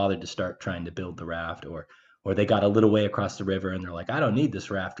never even bothered to start trying to build the raft. Or they got a little way across the river, and they're like, I don't need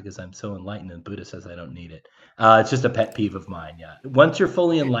this raft because I'm so enlightened. And Buddha says I don't need it. It's just a pet peeve of mine, yeah. Once you're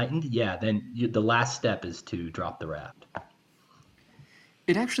fully enlightened, yeah, then the last step is to drop the raft.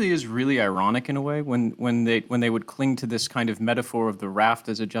 It actually is really ironic in a way when they would cling to this kind of metaphor of the raft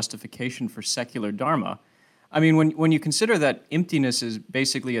as a justification for secular dharma. I mean, when you consider that emptiness is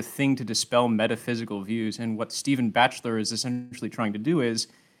basically a thing to dispel metaphysical views, and what Stephen Batchelor is essentially trying to do is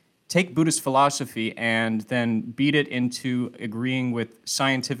take Buddhist philosophy and then beat it into agreeing with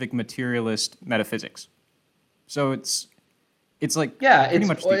scientific materialist metaphysics. So it's like pretty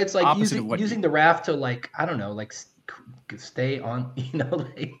much the like opposite of what using the raft to like, I don't know, like stay on,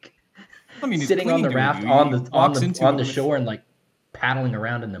 like I mean, sitting on the raft on the shore and like paddling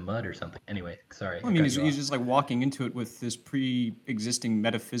around in the mud or something. Anyway, sorry. I mean, he's just like walking into it with this pre-existing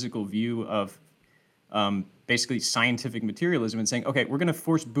metaphysical view of basically scientific materialism and saying, okay, we're going to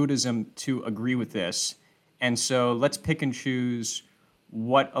force Buddhism to agree with this, and so let's pick and choose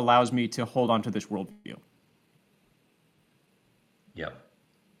what allows me to hold on to this worldview. Yep.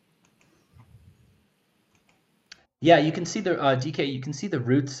 Yeah, you can see the DK. You can see the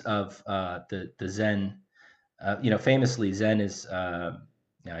roots of the Zen. Famously, Zen is. Now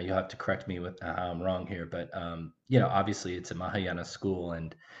you'll have to correct me with how I'm wrong here, but obviously it's a Mahayana school,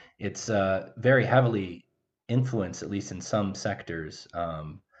 and it's very heavily influenced, at least in some sectors,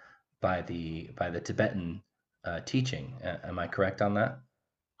 by the Tibetan teaching. Am I correct on that?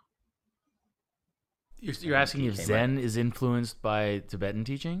 You're asking if Zen is influenced by Tibetan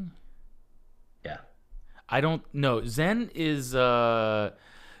teaching? Yeah. I don't know. Zen is the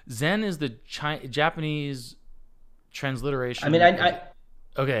Japanese transliteration. I mean,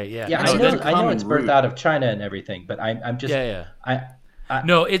 okay, yeah. Yeah, I know it's birthed out of China and everything, but I'm just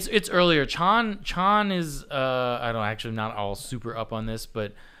no, it's earlier. Chan is I don't actually not all super up on this,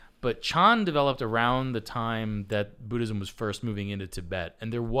 but Chan developed around the time that Buddhism was first moving into Tibet,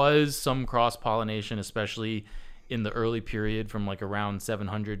 and there was some cross-pollination, especially in the early period from like around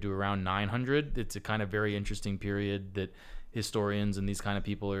 700 to around 900. It's a kind of very interesting period that historians and these kind of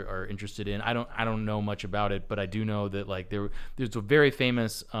people are interested in. I don't know much about it, but I do know that like there's a very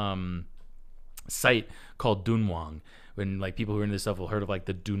famous site called Dunhuang. When like people who are into this stuff will heard of like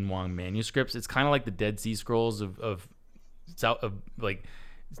the Dunhuang manuscripts. It's kind of like the Dead Sea Scrolls of like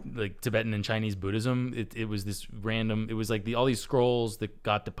Tibetan and Chinese Buddhism. It was this random. It was like all these scrolls that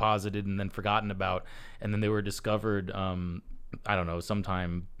got deposited and then forgotten about, and then they were discovered. I don't know,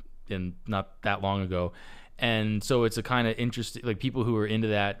 sometime in not that long ago, and so it's a kind of interesting. Like people who are into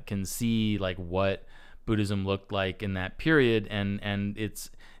that can see like what Buddhism looked like in that period, and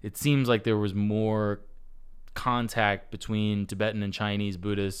it seems like there was more contact between Tibetan and Chinese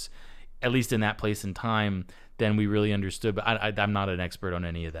Buddhists, at least in that place and time, than we really understood. But I'm not an expert on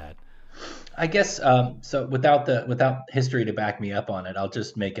any of that. I guess so. Without history to back me up on it, I'll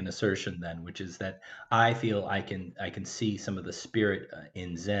just make an assertion then, which is that I feel I can see some of the spirit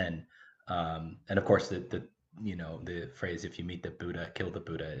in Zen, and of course the phrase "if you meet the Buddha, kill the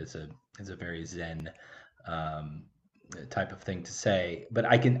Buddha" is a very Zen type of thing to say. But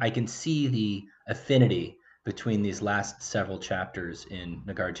I can see the affinity between these last several chapters in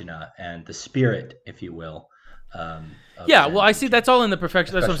Nagarjuna and the spirit, if you will. Well, I see that's all in the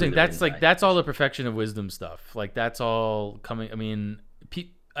perfection. That's what I'm saying. That's all the perfection of wisdom stuff. Like that's all coming. I mean,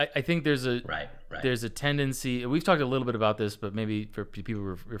 I think there's a there's a tendency. We've talked a little bit about this, but maybe for people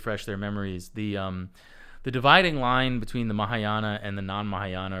to refresh their memories, the dividing line between the Mahayana and the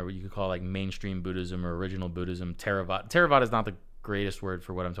non-Mahayana, or you could call like mainstream Buddhism or original Buddhism, Theravada. Theravada is not the greatest word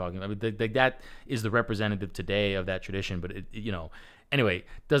for what I'm talking about. I mean, that is the representative today of that tradition, but anyway,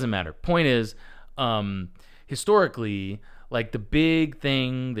 doesn't matter. Point is, historically, like the big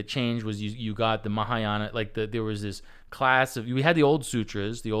thing that changed was you got the Mahayana, like there was this class of, we had the old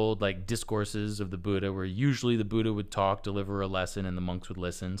sutras, the old like discourses of the Buddha, where usually the Buddha would talk, deliver a lesson, and the monks would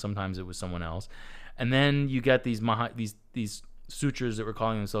listen. Sometimes it was someone else. And then you got these sutras that were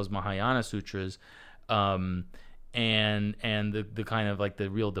calling themselves Mahayana sutras, and the kind of like the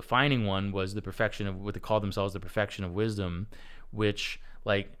real defining one was the perfection of what they called themselves, the perfection of wisdom, which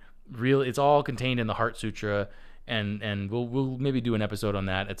like it's all contained in the Heart Sutra. And we'll maybe do an episode on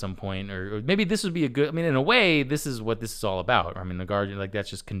that at some point, or maybe this would be a good. I mean, in a way, this is what this is all about. I mean, Nagarjuna, like that's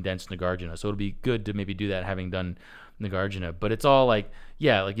just condensed Nagarjuna, so it'll be good to maybe do that having done Nagarjuna. But it's all like,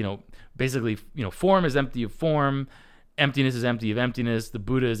 yeah, like basically, form is empty of form, emptiness is empty of emptiness, the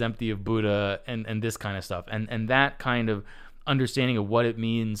Buddha is empty of Buddha, and this kind of stuff, and that kind of understanding of what it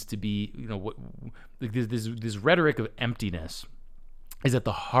means to be, what like this rhetoric of emptiness is at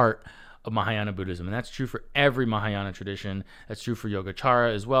the heart of Mahayana Buddhism, and that's true for every Mahayana tradition. That's true for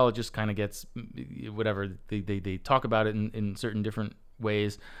Yogacara as well. It just kind of gets whatever they talk about it in certain different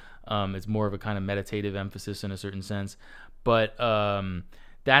ways. It's more of a kind of meditative emphasis in a certain sense, but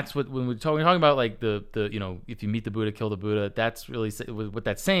that's what when we're talking about like the if you meet the Buddha, kill the Buddha. That's really what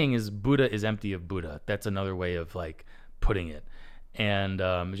that's saying is Buddha is empty of Buddha. That's another way of like putting it. And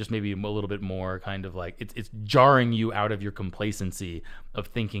just maybe a little bit more kind of like it's jarring you out of your complacency of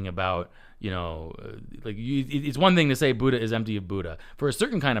thinking about it's one thing to say Buddha is empty of Buddha for a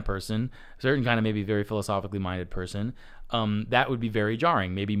certain kind of person, a certain kind of maybe very philosophically minded person. That would be very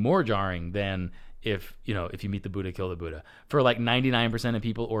jarring, maybe more jarring than if you meet the Buddha, kill the Buddha. For like 99% of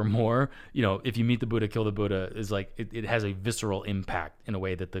people or more, if you meet the Buddha, kill the Buddha is like it has a visceral impact in a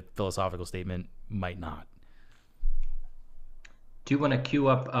way that the philosophical statement might not. Do you want to queue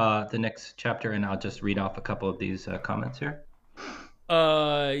up the next chapter, and I'll just read off a couple of these comments here?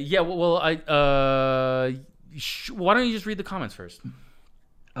 Yeah. Well, why don't you just read the comments first?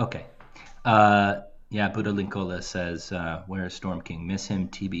 Okay. Yeah. Buddha Linkola says, "Where is Storm King? Miss him,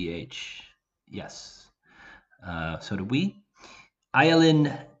 TBH." Yes. So do we.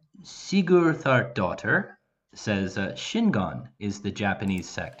 Ayalin Sigurthar daughter says Shingon is the Japanese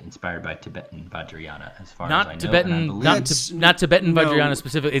sect inspired by Tibetan Vajrayana, as far as I know. Not Tibetan Vajrayana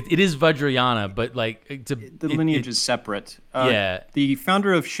specifically. It is Vajrayana, but like the lineage is separate. Yeah. The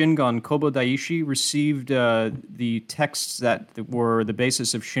founder of Shingon, Kobo Daishi, received the texts that were the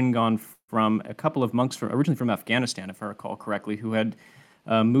basis of Shingon from a couple of monks originally from Afghanistan, if I recall correctly, who had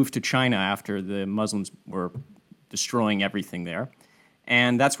moved to China after the Muslims were destroying everything there.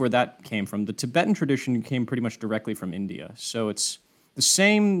 And that's where that came from. The Tibetan tradition came pretty much directly from India. So it's the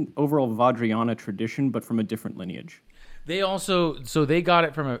same overall Vajrayana tradition, but from a different lineage. They also, they got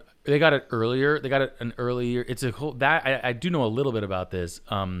it earlier. They got it an earlier. It's a whole, that, I do know a little bit about this.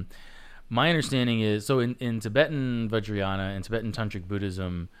 My understanding is, so in Tibetan Vajrayana and Tibetan Tantric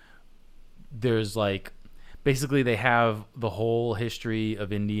Buddhism, there's like, basically they have the whole history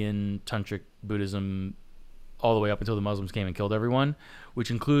of Indian Tantric Buddhism all the way up until the Muslims came and killed everyone,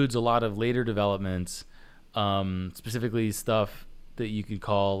 which includes a lot of later developments, specifically stuff that you could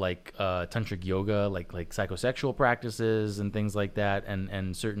call like tantric yoga, like psychosexual practices and things like that,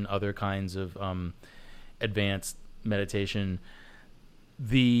 and certain other kinds of advanced meditation.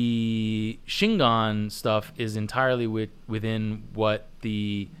 The Shingon stuff is entirely within what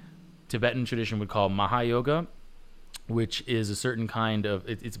the Tibetan tradition would call Mahayoga, which is a certain kind of,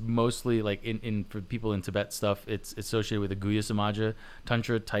 it's mostly like in for people in Tibet stuff, it's associated with the Guhya Samaja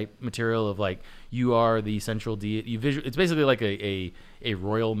Tantra type material of like, you are the central deity. It's basically like a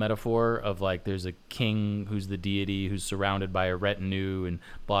royal metaphor of like, there's a king who's the deity who's surrounded by a retinue and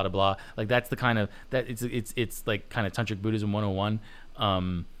blah, blah, blah. Like that's the kind of, that it's like kind of Tantric Buddhism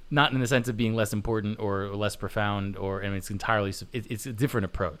 101. Not in the sense of being less important or less profound, it's entirely, it's a different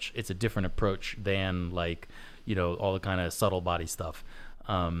approach. It's a different approach than like, all the kind of subtle body stuff.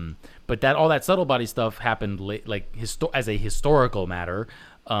 But all that subtle body stuff happened as a historical matter.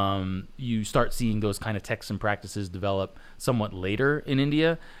 You start seeing those kind of texts and practices develop somewhat later in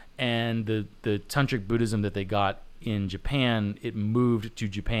India, and the Tantric Buddhism that they got in Japan, it moved to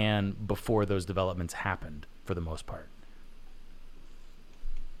Japan before those developments happened for the most part.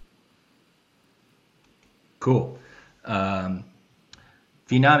 Cool.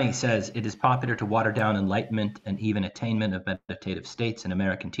 Vinami says, it is popular to water down enlightenment and even attainment of meditative states in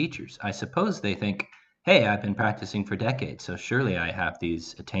American teachers. I suppose they think, hey, I've been practicing for decades, so surely I have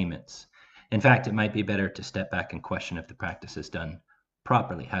these attainments. In fact, it might be better to step back and question if the practice has been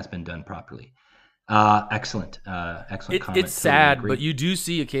done properly. Excellent comment. It's sad, totally, but you do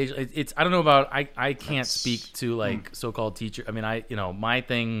see occasionally. It's I don't know about. I can't speak to like so-called teacher. I mean, my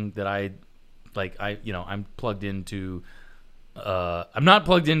thing that I'm plugged into. I'm not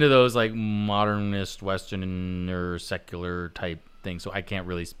plugged into those like modernist Western or secular type things, so I can't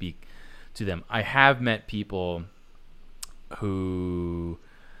really speak to them. I have met people who,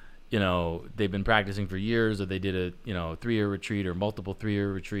 they've been practicing for years, or they did a 3-year retreat or multiple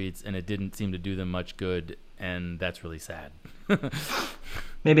 3-year retreats, and it didn't seem to do them much good, and that's really sad.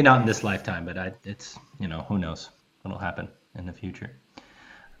 Maybe not in this lifetime, but it's who knows what'll happen in the future.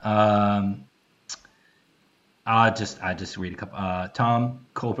 Um, I just read a couple. Tom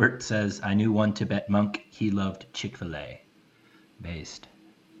Colbert says, I knew one Tibet monk. He loved Chick-fil-A. Based.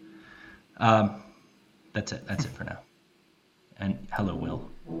 That's it. That's it for now. And hello, Will.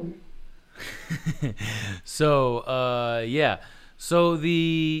 So yeah. So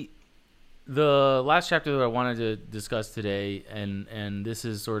the last chapter that I wanted to discuss today, and this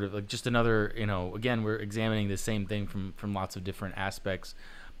is sort of like just another, again, we're examining the same thing from lots of different aspects,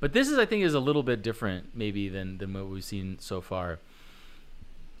 but this is, I think, is a little bit different maybe than what we've seen so far.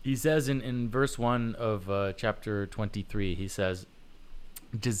 He says in verse 1 of chapter 23, he says,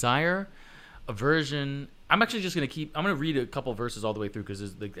 desire, aversion. I'm actually just going to read a couple verses all the way through,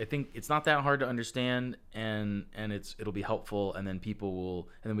 because I think it's not that hard to understand, and it'll be helpful, and then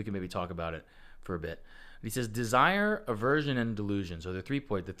then we can maybe talk about it for a bit. He says, desire, aversion, and delusion. So the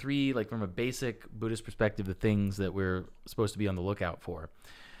three, like from a basic Buddhist perspective, the things that we're supposed to be on the lookout for.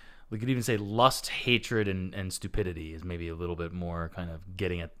 We could even say lust, hatred, and stupidity is maybe a little bit more kind of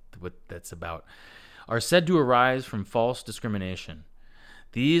getting at what that's about, are said to arise from false discrimination.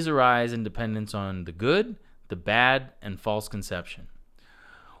 These arise in dependence on the good, the bad, and false conception.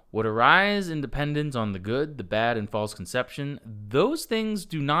 What arise in dependence on the good, the bad, and false conception, those things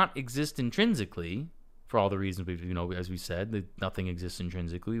do not exist intrinsically, for all the reasons as we said, that nothing exists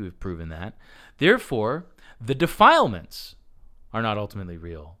intrinsically. We've proven that. Therefore, the defilements are not ultimately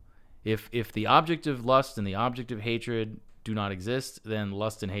real. If the object of lust and the object of hatred do not exist, then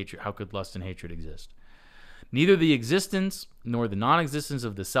lust and hatred, how could lust and hatred exist? Neither the existence nor the non-existence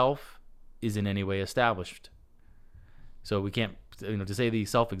of the self is in any way established. So we can't, to say the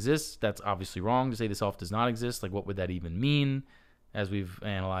self exists, that's obviously wrong. To say the self does not exist, like what would that even mean, as we've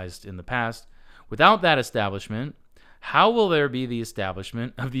analyzed in the past? Without that establishment, how will there be the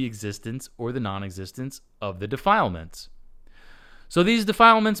establishment of the existence or the non-existence of the defilements? So these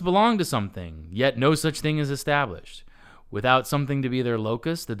defilements belong to something, yet no such thing is established. Without something to be their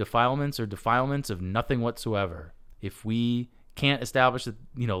locus, the defilements are defilements of nothing whatsoever. If we can't establish that,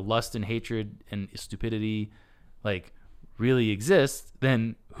 lust and hatred and stupidity, like, really exist,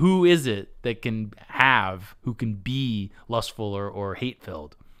 then who is it that who can be lustful or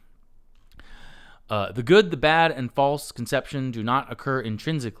hate-filled? The good, the bad, and false conception do not occur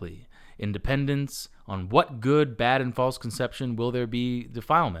intrinsically. In dependence on what good, bad, and false conception will there be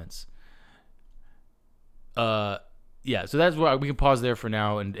defilements? Yeah, so that's where we can pause there for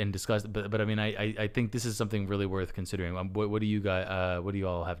now and discuss. But I mean, I think this is something really worth considering. What do you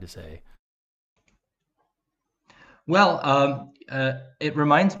all have to say? Well, it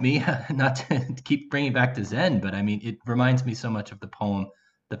reminds me, not to keep bringing back to Zen, but I mean, it reminds me so much of the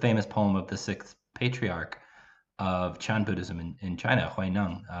famous poem of the sixth patriarch of Chan Buddhism in China,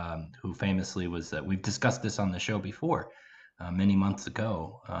 Huineng, who famously was. We've discussed this on the show before, many months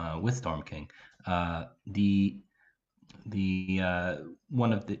ago, with Storm King. One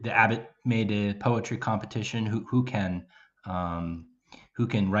of the abbot made a poetry competition who can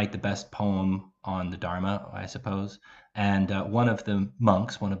write the best poem on the Dharma, I suppose. And one of the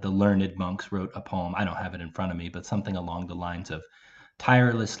learned monks wrote a poem. I don't have it in front of me, but something along the lines of,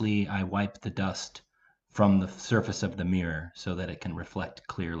 tirelessly I wipe the dust from the surface of the mirror so that it can reflect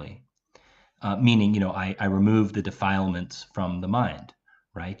clearly. Meaning, I remove the defilements from the mind,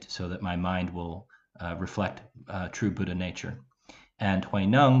 right? So that my mind will reflect true Buddha nature. And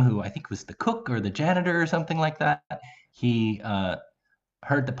Huineng, who I think was the cook or the janitor or something like that, he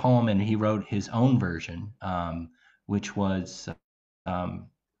heard the poem and he wrote his own version, which was, again,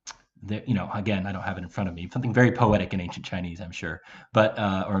 I don't have it in front of me, something very poetic in ancient Chinese, I'm sure, but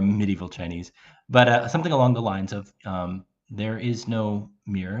or medieval Chinese, but something along the lines of, there is no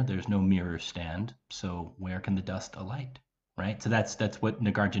mirror, there's no mirror stand, so where can the dust alight? Right, so that's what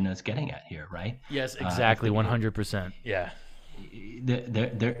Nagarjuna is getting at here, right? Yes, exactly, 100%. Yeah.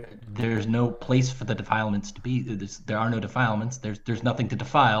 There's no place for the defilements to be. There are no defilements. There's nothing to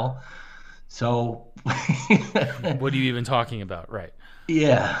defile. So, what are you even talking about, right?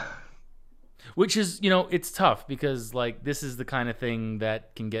 Yeah. Which is, it's tough because like this is the kind of thing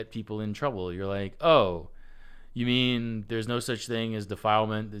that can get people in trouble. You're like, oh, you mean there's no such thing as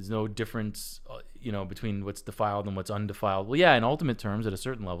defilement? There's no difference, between what's defiled and what's undefiled. Well, yeah, in ultimate terms, at a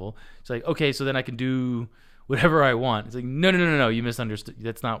certain level, it's like, okay, so then I can do whatever I want. It's like, no, you misunderstood.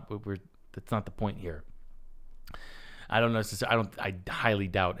 That's not the point here. I don't know. I highly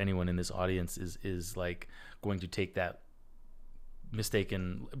doubt anyone in this audience is like going to take that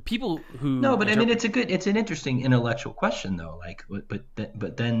mistaken. People who no, but I mean, it's an interesting intellectual question though. Like,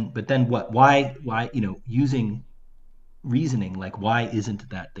 but then what? Why? Using reasoning, like, why isn't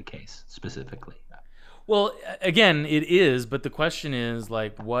that the case specifically? Well, again, it is, but the question is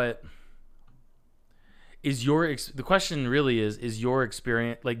like, what is the question really is your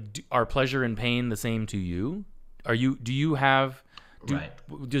experience, like, are pleasure and pain the same to you? Do you have, Right.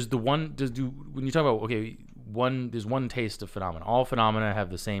 when you talk about, okay, there's one taste of phenomena. All phenomena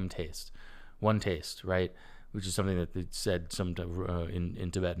have the same taste. One taste, right? Which is something that they said in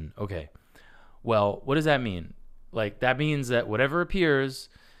Tibetan. Okay. Well, what does that mean? Like, that means that whatever appears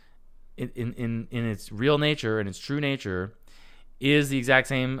in its real nature and its true nature is the exact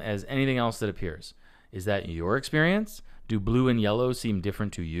same as anything else that appears. Is that your experience? Do blue and yellow seem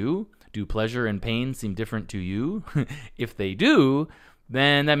different to you? Do pleasure and pain seem different to you? If they do,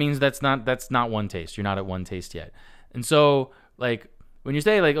 then that means that's not one taste. You're not at one taste yet. And so, like, when you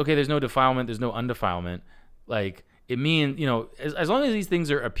say, like, okay, there's no defilement, there's no undefilement, like, it means, as long as these things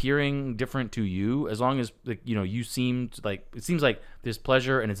are appearing different to you, as long as, like, you seem like, it seems like there's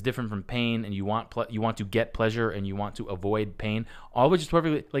pleasure and it's different from pain, and you want to get pleasure and you want to avoid pain, all of which is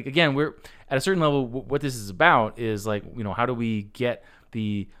perfectly, like, again, we're at a certain level, what this is about is, like, how do we get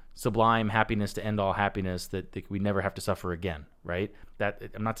the sublime happiness to end all happiness that we never have to suffer again, right? That,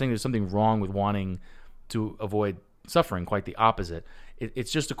 I'm not saying there's something wrong with wanting to avoid suffering, quite the opposite.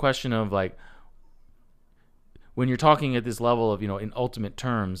 It's just a question of, like, when you're talking at this level of, in ultimate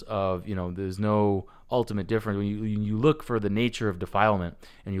terms of, there's no ultimate difference. When you look for the nature of defilement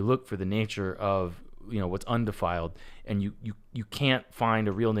and you look for the nature of, what's undefiled, and you can't find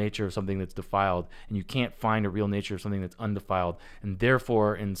a real nature of something that's defiled, and you can't find a real nature of something that's undefiled, and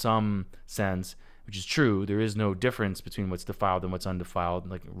therefore, in some sense, which is true, there is no difference between what's defiled and what's undefiled.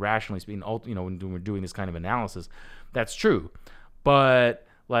 Like, rationally speaking, when we're doing this kind of analysis, that's true. But,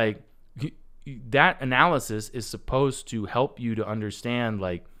 like, that analysis is supposed to help you to understand,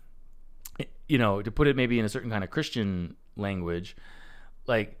 like, to put it maybe in a certain kind of Christian language,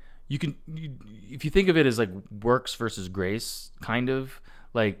 like, if you think of it as, like, works versus grace, kind of,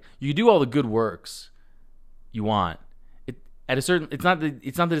 like, you do all the good works you want. It's not that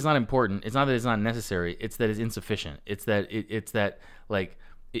it's not important. It's not that it's not necessary. It's that it's insufficient. It's that like,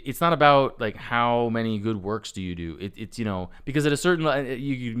 it's not about, like, how many good works do you do. It's because at a certain,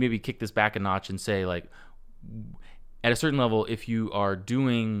 you maybe kick this back a notch and say, like, at a certain level, if you are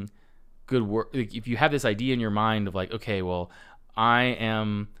doing good work, like, if you have this idea in your mind of, like, okay, well, I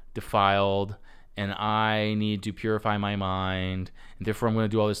am defiled and I need to purify my mind, and therefore I'm going to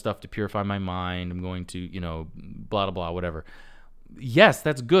do all this stuff to purify my mind. I'm going to, blah, blah, blah, whatever. Yes,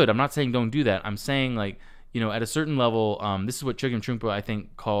 that's good. I'm not saying don't do that. I'm saying, like, at a certain level, this is what Chogyam Trungpa, I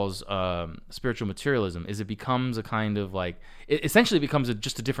think, calls spiritual materialism, is it becomes a kind of, like, it essentially becomes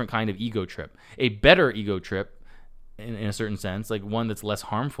just a different kind of ego trip, a better ego trip in a certain sense, like one that's less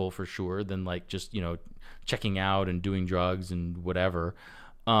harmful for sure than, like, just, checking out and doing drugs and whatever.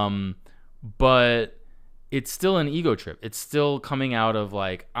 But it's still an ego trip. It's still coming out of,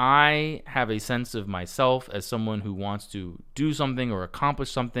 like, I have a sense of myself as someone who wants to do something or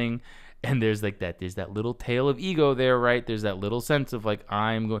accomplish something. And there's that little tail of ego there, right? There's that little sense of, like,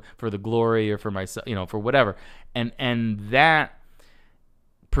 I'm going for the glory or for myself, for whatever. And that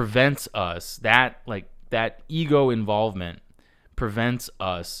prevents us, that ego involvement prevents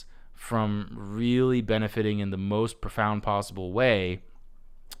us from really benefiting in the most profound possible way,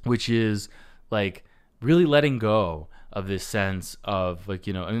 which is, like, really letting go of this sense of, like,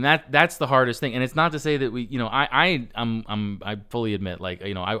 and that's the hardest thing. And it's not to say that we, I fully admit, like,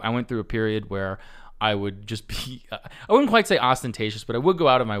 I went through a period where I would just be, I wouldn't quite say ostentatious, but I would go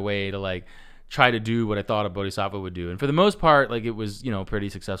out of my way to, like, try to do what I thought a bodhisattva would do. And for the most part, like, it was, pretty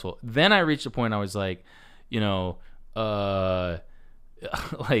successful. Then I reached a point I was like,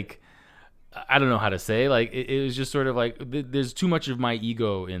 like, I don't know how to say, like, it was just sort of like, there's too much of my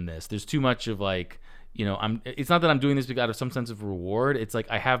ego in this. There's too much of, like, it's not that I'm doing this out of some sense of reward. It's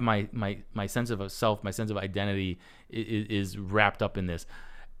like I have my sense of self, my sense of identity is wrapped up in this.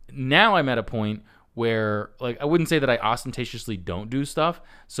 Now I'm at a point where, like, I wouldn't say that I ostentatiously don't do stuff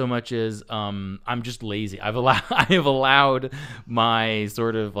so much as I'm just lazy. I have allowed my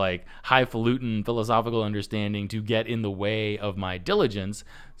sort of, like, highfalutin philosophical understanding to get in the way of my diligence,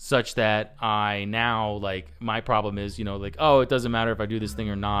 such that I now, like, my problem is, like, oh, it doesn't matter if I do this thing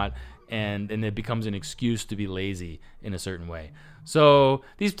or not. And it becomes an excuse to be lazy in a certain way. So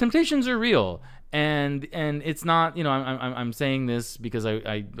these temptations are real, and it's not, I'm saying this because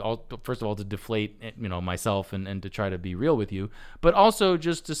I first of all, to deflate, myself and to try to be real with you, but also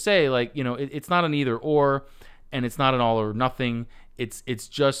just to say, like, it's not an either or, and it's not an all or nothing. It's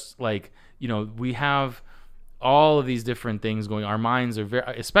just like, we have all of these different things going. Our minds are very,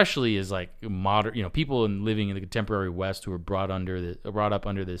 especially as like modern, people living in the contemporary West who are brought up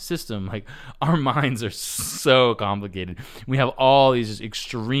under this system. Like our minds are so complicated. We have all these just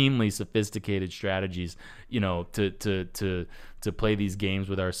extremely sophisticated strategies, to play these games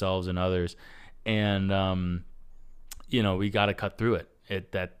with ourselves and others, and we got to cut through it.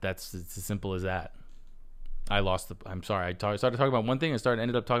 That's it's as simple as that. I'm sorry. I started talking about one thing and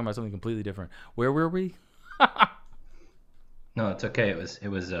ended up talking about something completely different. Where were we? No, it's okay. It was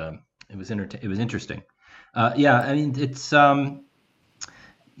interesting. Yeah, I mean, it's the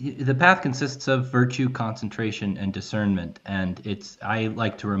path consists of virtue, concentration, and discernment, and I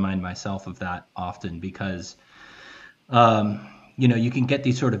like to remind myself of that often because, you can get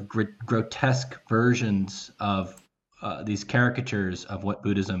these sort of grotesque versions of these caricatures of what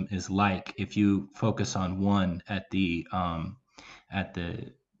Buddhism is like if you focus on one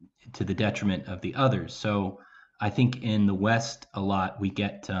to the detriment of the others. So I think in the West a lot we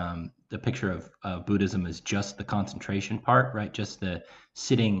get the picture of Buddhism as just the concentration part, right? Just the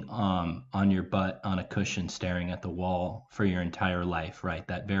sitting on your butt on a cushion staring at the wall for your entire life, right?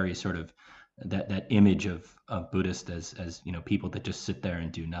 That very sort of that image of Buddhist as people that just sit there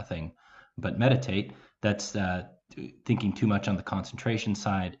and do nothing but meditate. That's thinking too much on the concentration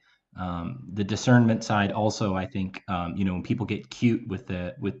side. The discernment side also, I think, when people get cute with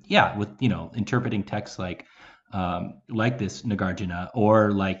interpreting texts like this Nagarjuna,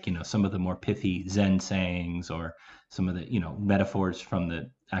 or like some of the more pithy Zen sayings, or some of the metaphors from the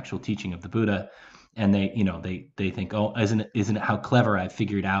actual teaching of the Buddha, and they think, oh, isn't it how clever I've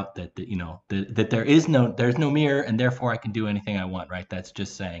figured out that that there's no mirror and therefore I can do anything I want, right? That's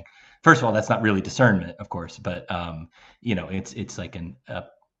just saying, first of all, that's not really discernment, of course, but it's like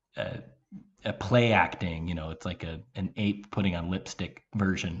a play acting, it's like an ape putting on lipstick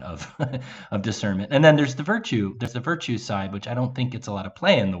version of of discernment. And then there's the virtue side, which I don't think gets a lot of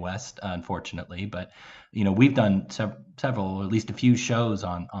play in the West, unfortunately, but we've done several, or at least a few shows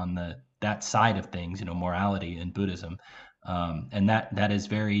on that side of things, morality in Buddhism, and that is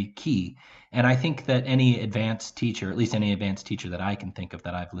very key. And I think that any advanced teacher, at least any advanced teacher that I can think of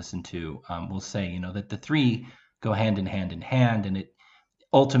that I've listened to, will say that the three go hand in hand, and it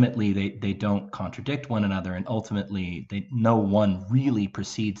ultimately they don't contradict one another, and ultimately no one really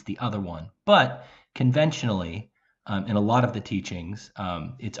precedes the other one. But conventionally, in a lot of the teachings,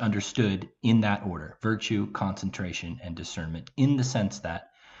 it's understood in that order: virtue, concentration, and discernment, in the sense that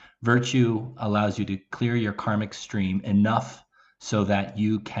virtue allows you to clear your karmic stream enough so that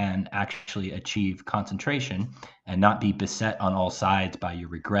you can actually achieve concentration and not be beset on all sides by your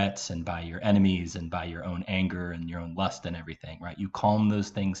regrets and by your enemies and by your own anger and your own lust and everything, right? You calm those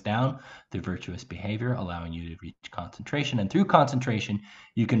things down through virtuous behavior, allowing you to reach concentration. And through concentration,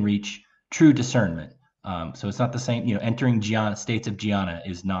 you can reach true discernment. So it's not the same, entering jhana, states of jhana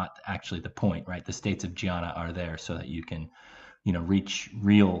is not actually the point, right? The states of jhana are there so that you can reach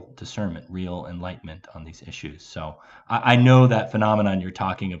real discernment, real enlightenment on these issues. So I know that phenomenon you're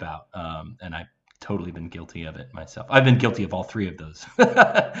talking about, and I've totally been guilty of it myself. I've been guilty of all three of those.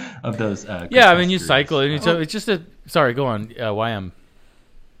 Yeah, I mean, you cycle, and so it's just sorry, go on, YM.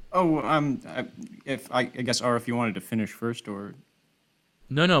 Oh, I guess, or if you wanted to finish first, or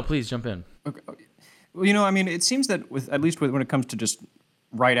no, please jump in. Okay. Well, I mean, it seems that at least when it comes to just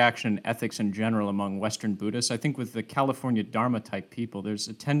right action and ethics in general among Western Buddhists, I think with the California Dharma type people, there's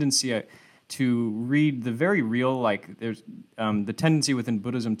a tendency to read the very real, like there's the tendency within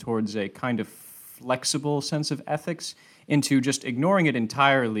Buddhism towards a kind of flexible sense of ethics into just ignoring it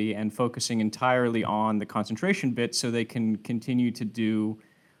entirely and focusing entirely on the concentration bit so they can continue to do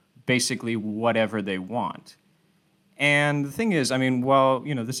basically whatever they want. And the thing is, I mean, while,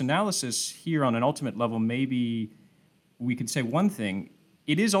 this analysis here on an ultimate level, maybe we could say one thing,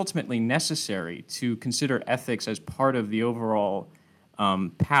 it is ultimately necessary to consider ethics as part of the overall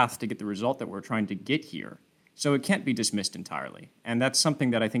path to get the result that we're trying to get here. So it can't be dismissed entirely. And that's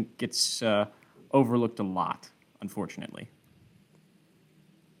something that I think gets overlooked a lot, unfortunately.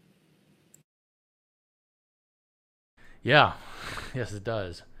 Yeah, yes, it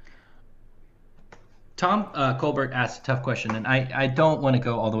does. Tom Colbert asked a tough question, and I don't want to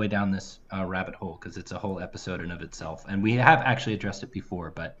go all the way down this rabbit hole because it's a whole episode in of itself, and we have actually addressed it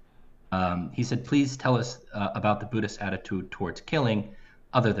before, but he said, please tell us about the Buddhist attitude towards killing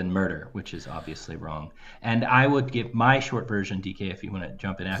other than murder, which is obviously wrong. And I would give my short version, DK, if you want to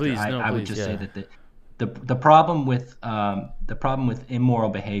jump in after. Please, I would just say that the problem with immoral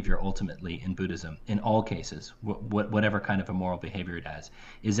behavior ultimately in Buddhism, in all cases, whatever kind of immoral behavior it has,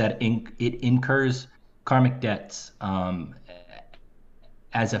 is that it incurs karmic debts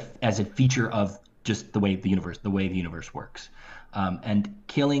as a feature of just the way the universe works. And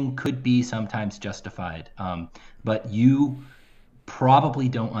killing could be sometimes justified, but you probably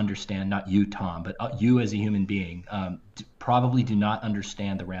don't understand, not you, Tom, but you as a human being, probably do not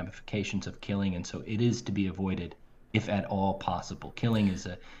understand the ramifications of killing, and so it is to be avoided if at all possible. Killing is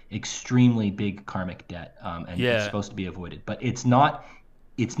a extremely big karmic debt, and it's supposed to be avoided. But it's not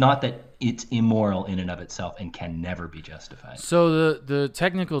that it's immoral in and of itself and can never be justified. So the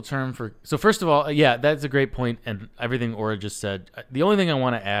technical term for, so first of all, yeah, that's a great point, and everything Ora just said. The only thing I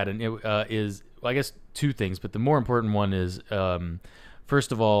want to add is, well, I guess two things, but the more important one is,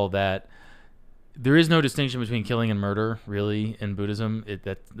 first of all, that there is no distinction between killing and murder, really, in Buddhism.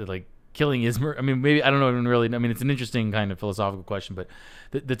 Like, killing is murder. I mean, maybe, I don't know even really, I mean, it's an interesting kind of philosophical question, but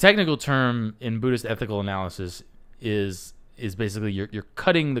the technical term in Buddhist ethical analysis is basically you're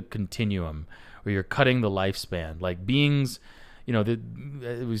cutting the continuum, or you're cutting the lifespan. Like beings,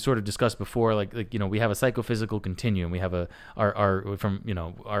 we sort of discussed before, like we have a psychophysical continuum. We have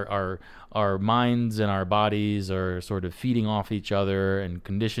our minds and our bodies are sort of feeding off each other and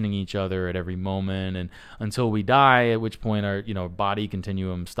conditioning each other at every moment, and until we die, at which point our body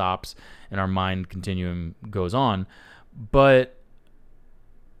continuum stops and our mind continuum goes on. But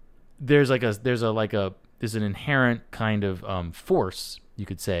there's an inherent kind of force, you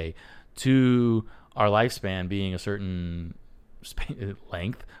could say, to our lifespan being a certain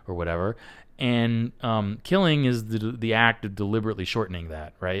length or whatever, and killing is the act of deliberately shortening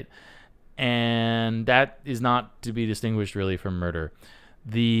that, right? And that is not to be distinguished really from murder.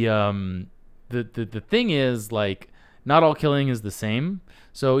 The thing is, like, not all killing is the same.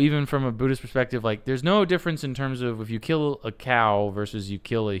 So even from a Buddhist perspective, like, there's no difference in terms of if you kill a cow versus you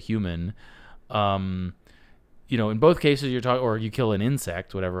kill a human. In both cases you're talking, or you kill an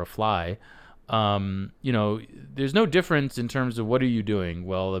insect, whatever, a fly. There's no difference in terms of what are you doing.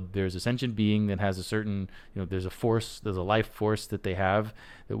 Well, there's a sentient being that has a certain, there's a life force that they have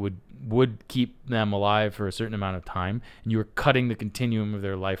that would keep them alive for a certain amount of time, and you're cutting the continuum of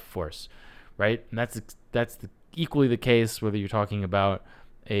their life force, right? And that's equally the case whether you're talking about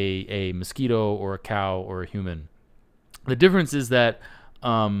a mosquito or a cow or a human. The difference is that,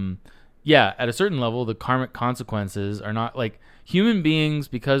 at a certain level, the karmic consequences are not like human beings,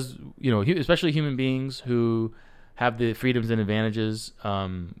 because, especially human beings who have the freedoms and advantages.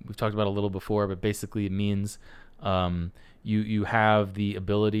 We've talked about a little before, but basically it means you have the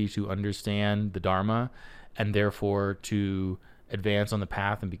ability to understand the Dharma, and therefore to advance on the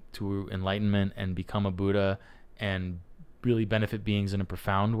path and to enlightenment and become a Buddha and really benefit beings in a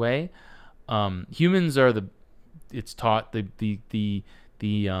profound way. Humans are it's taught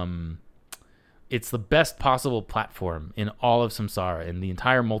it's the best possible platform in all of samsara, in the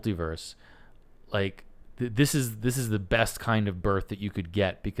entire multiverse. Like this is the best kind of birth that you could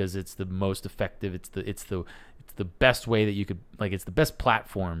get, because it's the most effective. It's the best way that you could, like, it's the best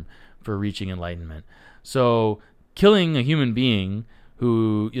platform for reaching enlightenment. So killing a human being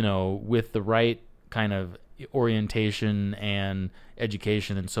who, with the right kind of orientation and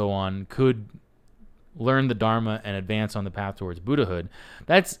education and so on, could learn the Dharma and advance on the path towards Buddhahood,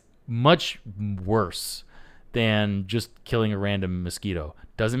 that's much worse than just killing a random mosquito.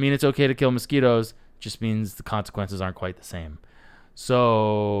 Doesn't mean it's okay to kill mosquitoes, just means the consequences aren't quite the same.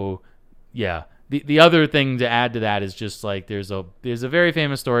 So, yeah. The other thing to add to that is just like there's a very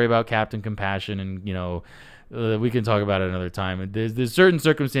famous story about Captain Compassion, and we can talk about it another time. There's certain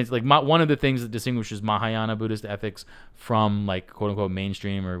circumstances, like one of the things that distinguishes Mahayana Buddhist ethics from, like, quote unquote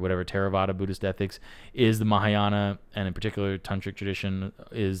mainstream or whatever Theravada Buddhist ethics, is the Mahayana, and in particular Tantric tradition,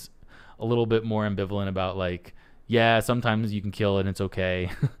 is a little bit more ambivalent about, like, yeah, sometimes you can kill it and it's okay,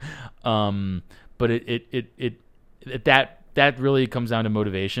 but that really comes down to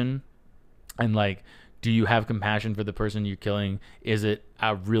motivation. And, like, do you have compassion for the person you're killing? Is it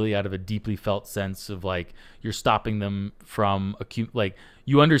really out of a deeply felt sense of, like, you're stopping them from like,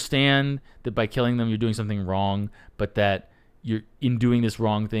 you understand that by killing them you're doing something wrong, but that you're, in doing this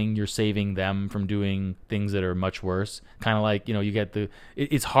wrong thing, you're saving them from doing things that are much worse. Kind of like, you get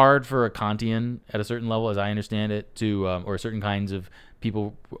it's hard for a Kantian at a certain level, as I understand it, to or certain kinds of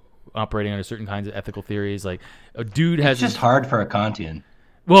people operating under certain kinds of ethical theories. Like, a dude has... It's just hard for a Kantian.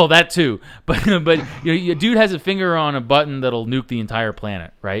 Well, that too, but a dude has a finger on a button that'll nuke the entire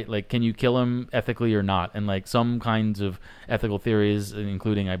planet, right? Like, can you kill him ethically or not? And, like, some kinds of ethical theories,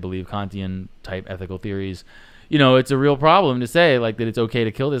 including, I believe, Kantian type ethical theories, it's a real problem to say, like, that it's okay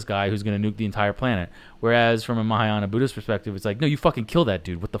to kill this guy who's going to nuke the entire planet. Whereas from a Mahayana Buddhist perspective, it's like, no, you fucking kill that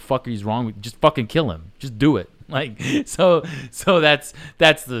dude. What the fuck is wrong with? Just fucking kill him. Just do it. Like, so that's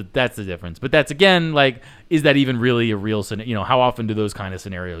the difference. But that's, again, like, is that even really a real scenario? How often do those kind of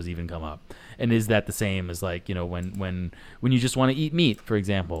scenarios even come up? And is that the same as like, you know, when you just want to eat meat, for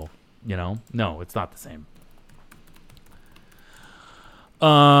example? You know, no, it's not the same.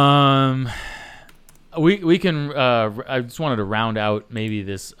 We can. I just wanted to round out maybe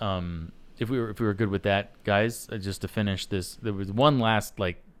this. If we were good with that, guys, just to finish this, there was one last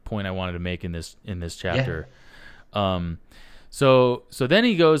like point I wanted to make in this chapter. Yeah. So then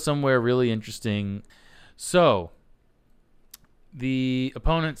he goes somewhere really interesting. So the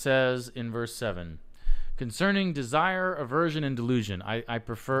opponent says in verse 7, concerning desire, aversion, and delusion, I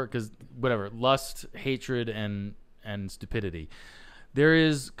prefer, because whatever, lust, hatred, and stupidity. There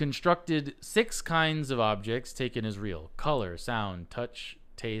is constructed 6 kinds of objects taken as real: color, sound, touch,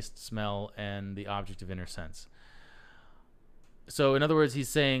 taste, smell, and the object of inner sense. So in other words, he's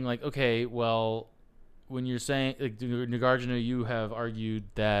saying like, okay, well, when you're saying, like, Nagarjuna, you have argued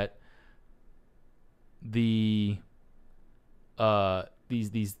that the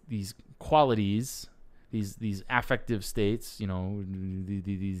these qualities, these affective states, you know,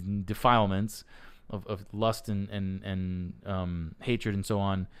 these defilements of lust and hatred and so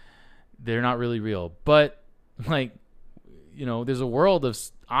on, they're not really real. But like, you know, there's a world of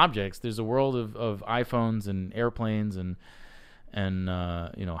objects. There's a world of iPhones and airplanes and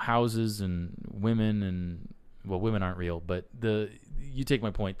you know, houses and women, and well, women aren't real, but you take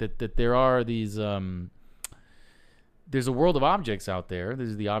my point that there are these there's a world of objects out there.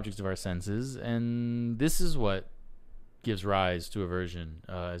 These are the objects of our senses, and this is what gives rise to aversion,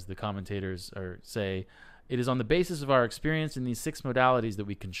 as the commentators say. It is on the basis of our experience in these 6 modalities that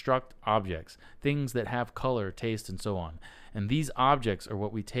we construct objects, things that have color, taste, and so on. And these objects are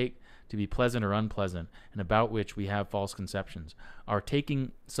what we take to be pleasant or unpleasant, and about which we have false conceptions. Our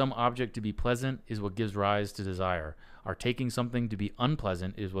taking some object to be pleasant is what gives rise to desire. Our taking something to be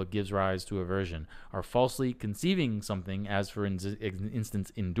unpleasant is what gives rise to aversion. Our falsely conceiving something, as for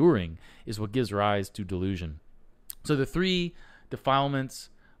instance enduring, is what gives rise to delusion. So the 3 defilements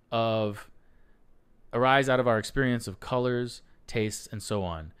arise out of our experience of colors, tastes, and so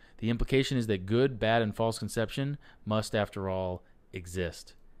on. The implication is that good, bad, and false conception must, after all,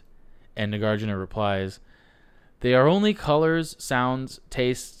 exist. And Nagarjuna replies, they are only colors, sounds,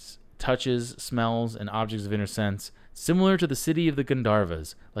 tastes, touches, smells, and objects of inner sense, similar to the city of the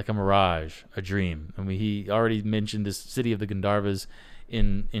Gandharvas, like a mirage, a dream. And he already mentioned this city of the Gandharvas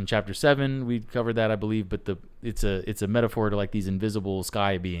in chapter 7. We covered that, I believe, but it's a metaphor to like these invisible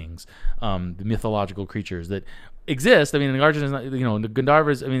sky beings, the mythological creatures that exist. I mean, Nagarjuna is not, you know, the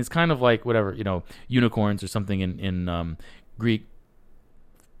Gandharvas, I mean, it's kind of like whatever, you know, unicorns or something in Greek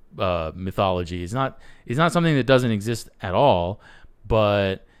mythology. It's not something that doesn't exist at all,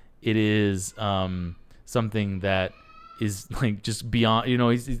 but it is something that is like just beyond, you know,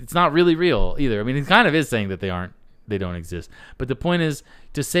 it's not really real either. I mean, it kind of is saying that they don't exist. But the point is,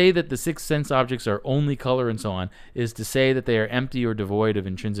 to say that the 6 sense objects are only color and so on is to say that they are empty or devoid of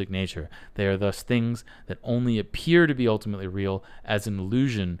intrinsic nature. They are thus things that only appear to be ultimately real, as an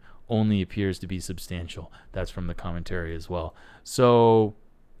illusion only appears to be substantial. That's from the commentary as well. So,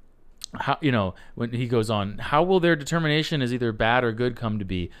 how, you know, when he goes on, how will their determination as either bad or good come to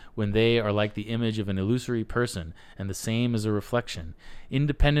be when they are like the image of an illusory person, and the same as a reflection?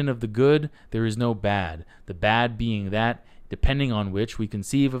 Independent of the good, there is no bad, the bad being that depending on which we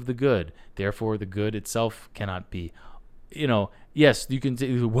conceive of the good. Therefore, the good itself cannot be. You know, yes, you can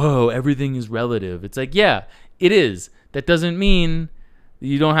say, whoa, everything is relative. It's like, yeah, it is. That doesn't mean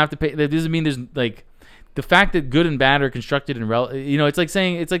you don't have to pay. That doesn't mean there's like, the fact that good and bad are constructed in you know, it's like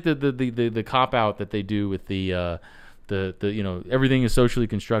saying, it's like the cop out that they do with the you know, everything is socially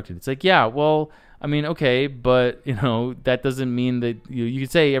constructed. It's like, yeah, well, I mean, okay, but you know, that doesn't mean that you could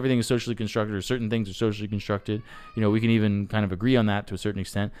say everything is socially constructed or certain things are socially constructed. You know, we can even kind of agree on that to a certain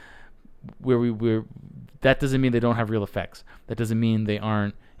extent. That doesn't mean they don't have real effects. That doesn't mean they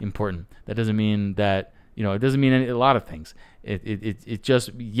aren't important. That doesn't mean that, you know, it doesn't mean a lot of things. It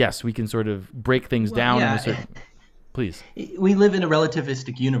just, yes, we can sort of break things down in a certain. Please. We live in a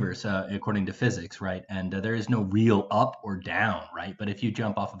relativistic universe, according to physics, right? And there is no real up or down, right? But if you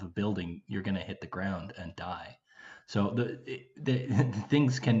jump off of a building, you're going to hit the ground and die. So the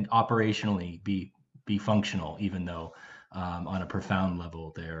things can operationally be functional, even though on a profound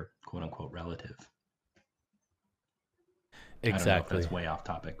level they're quote unquote relative. Exactly. I don't know if that's way off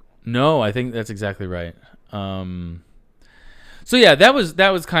topic. No, I think that's exactly right. So yeah, that was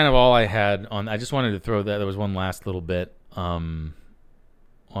kind of all I had on. I just wanted to throw that. There was one last little bit on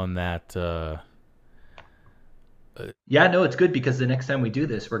that. Yeah, no, it's good because the next time we do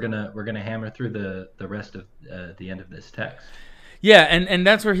this, we're gonna hammer through the rest of the end of this text. Yeah, and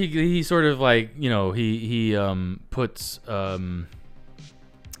that's where he sort of like, you know, he puts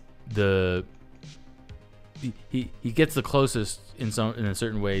he gets the closest in a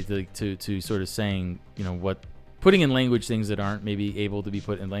certain way to sort of saying, you know, what, putting in language things that aren't maybe able to be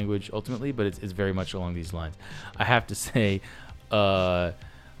put in language ultimately, but it's very much along these lines. I have to say, Tom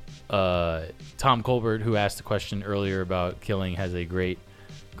Colbert, who asked a question earlier about killing, has a great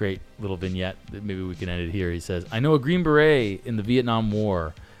little vignette that maybe we can end it here. He says, I know a Green Beret in the Vietnam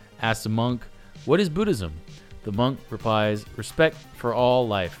War asked a monk, what is Buddhism? The monk replies, respect for all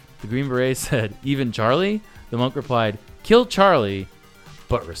life. The Green Beret said, even Charlie? The monk replied, kill Charlie,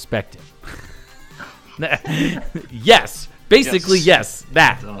 but respect him. Yes. Basically, yes.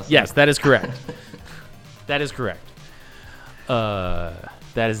 That. Awesome. Yes, that is correct. That is correct. That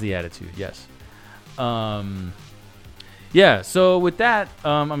is the attitude, yes. Yeah, so with that,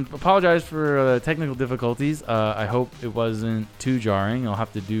 I apologize for technical difficulties. I hope it wasn't too jarring. I'll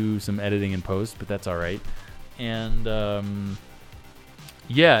have to do some editing in post, but that's all right. And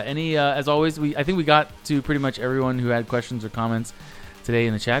yeah, as always, I think we got to pretty much everyone who had questions or comments today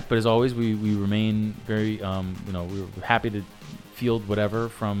in the chat. But as always, we remain very, we're happy to field whatever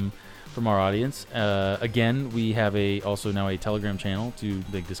from our audience. Again, we have also now a Telegram channel to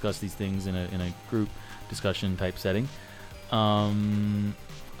discuss these things in a group discussion type setting.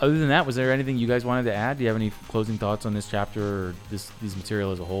 Other than that, was there anything you guys wanted to add? Do you have any closing thoughts on this chapter or this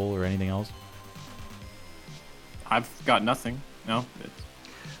material as a whole, or anything else? I've got nothing. No.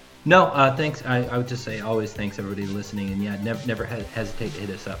 No, thanks. I would just say always thanks everybody listening, and yeah, never hesitate to hit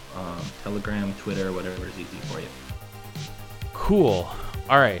us up, Telegram, Twitter, whatever is easy for you. Cool.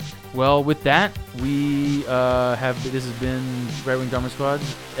 All right. Well, with that, this has been Right Wing Drummer Squad,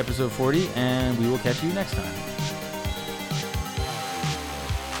 episode 40, and we will catch you next time.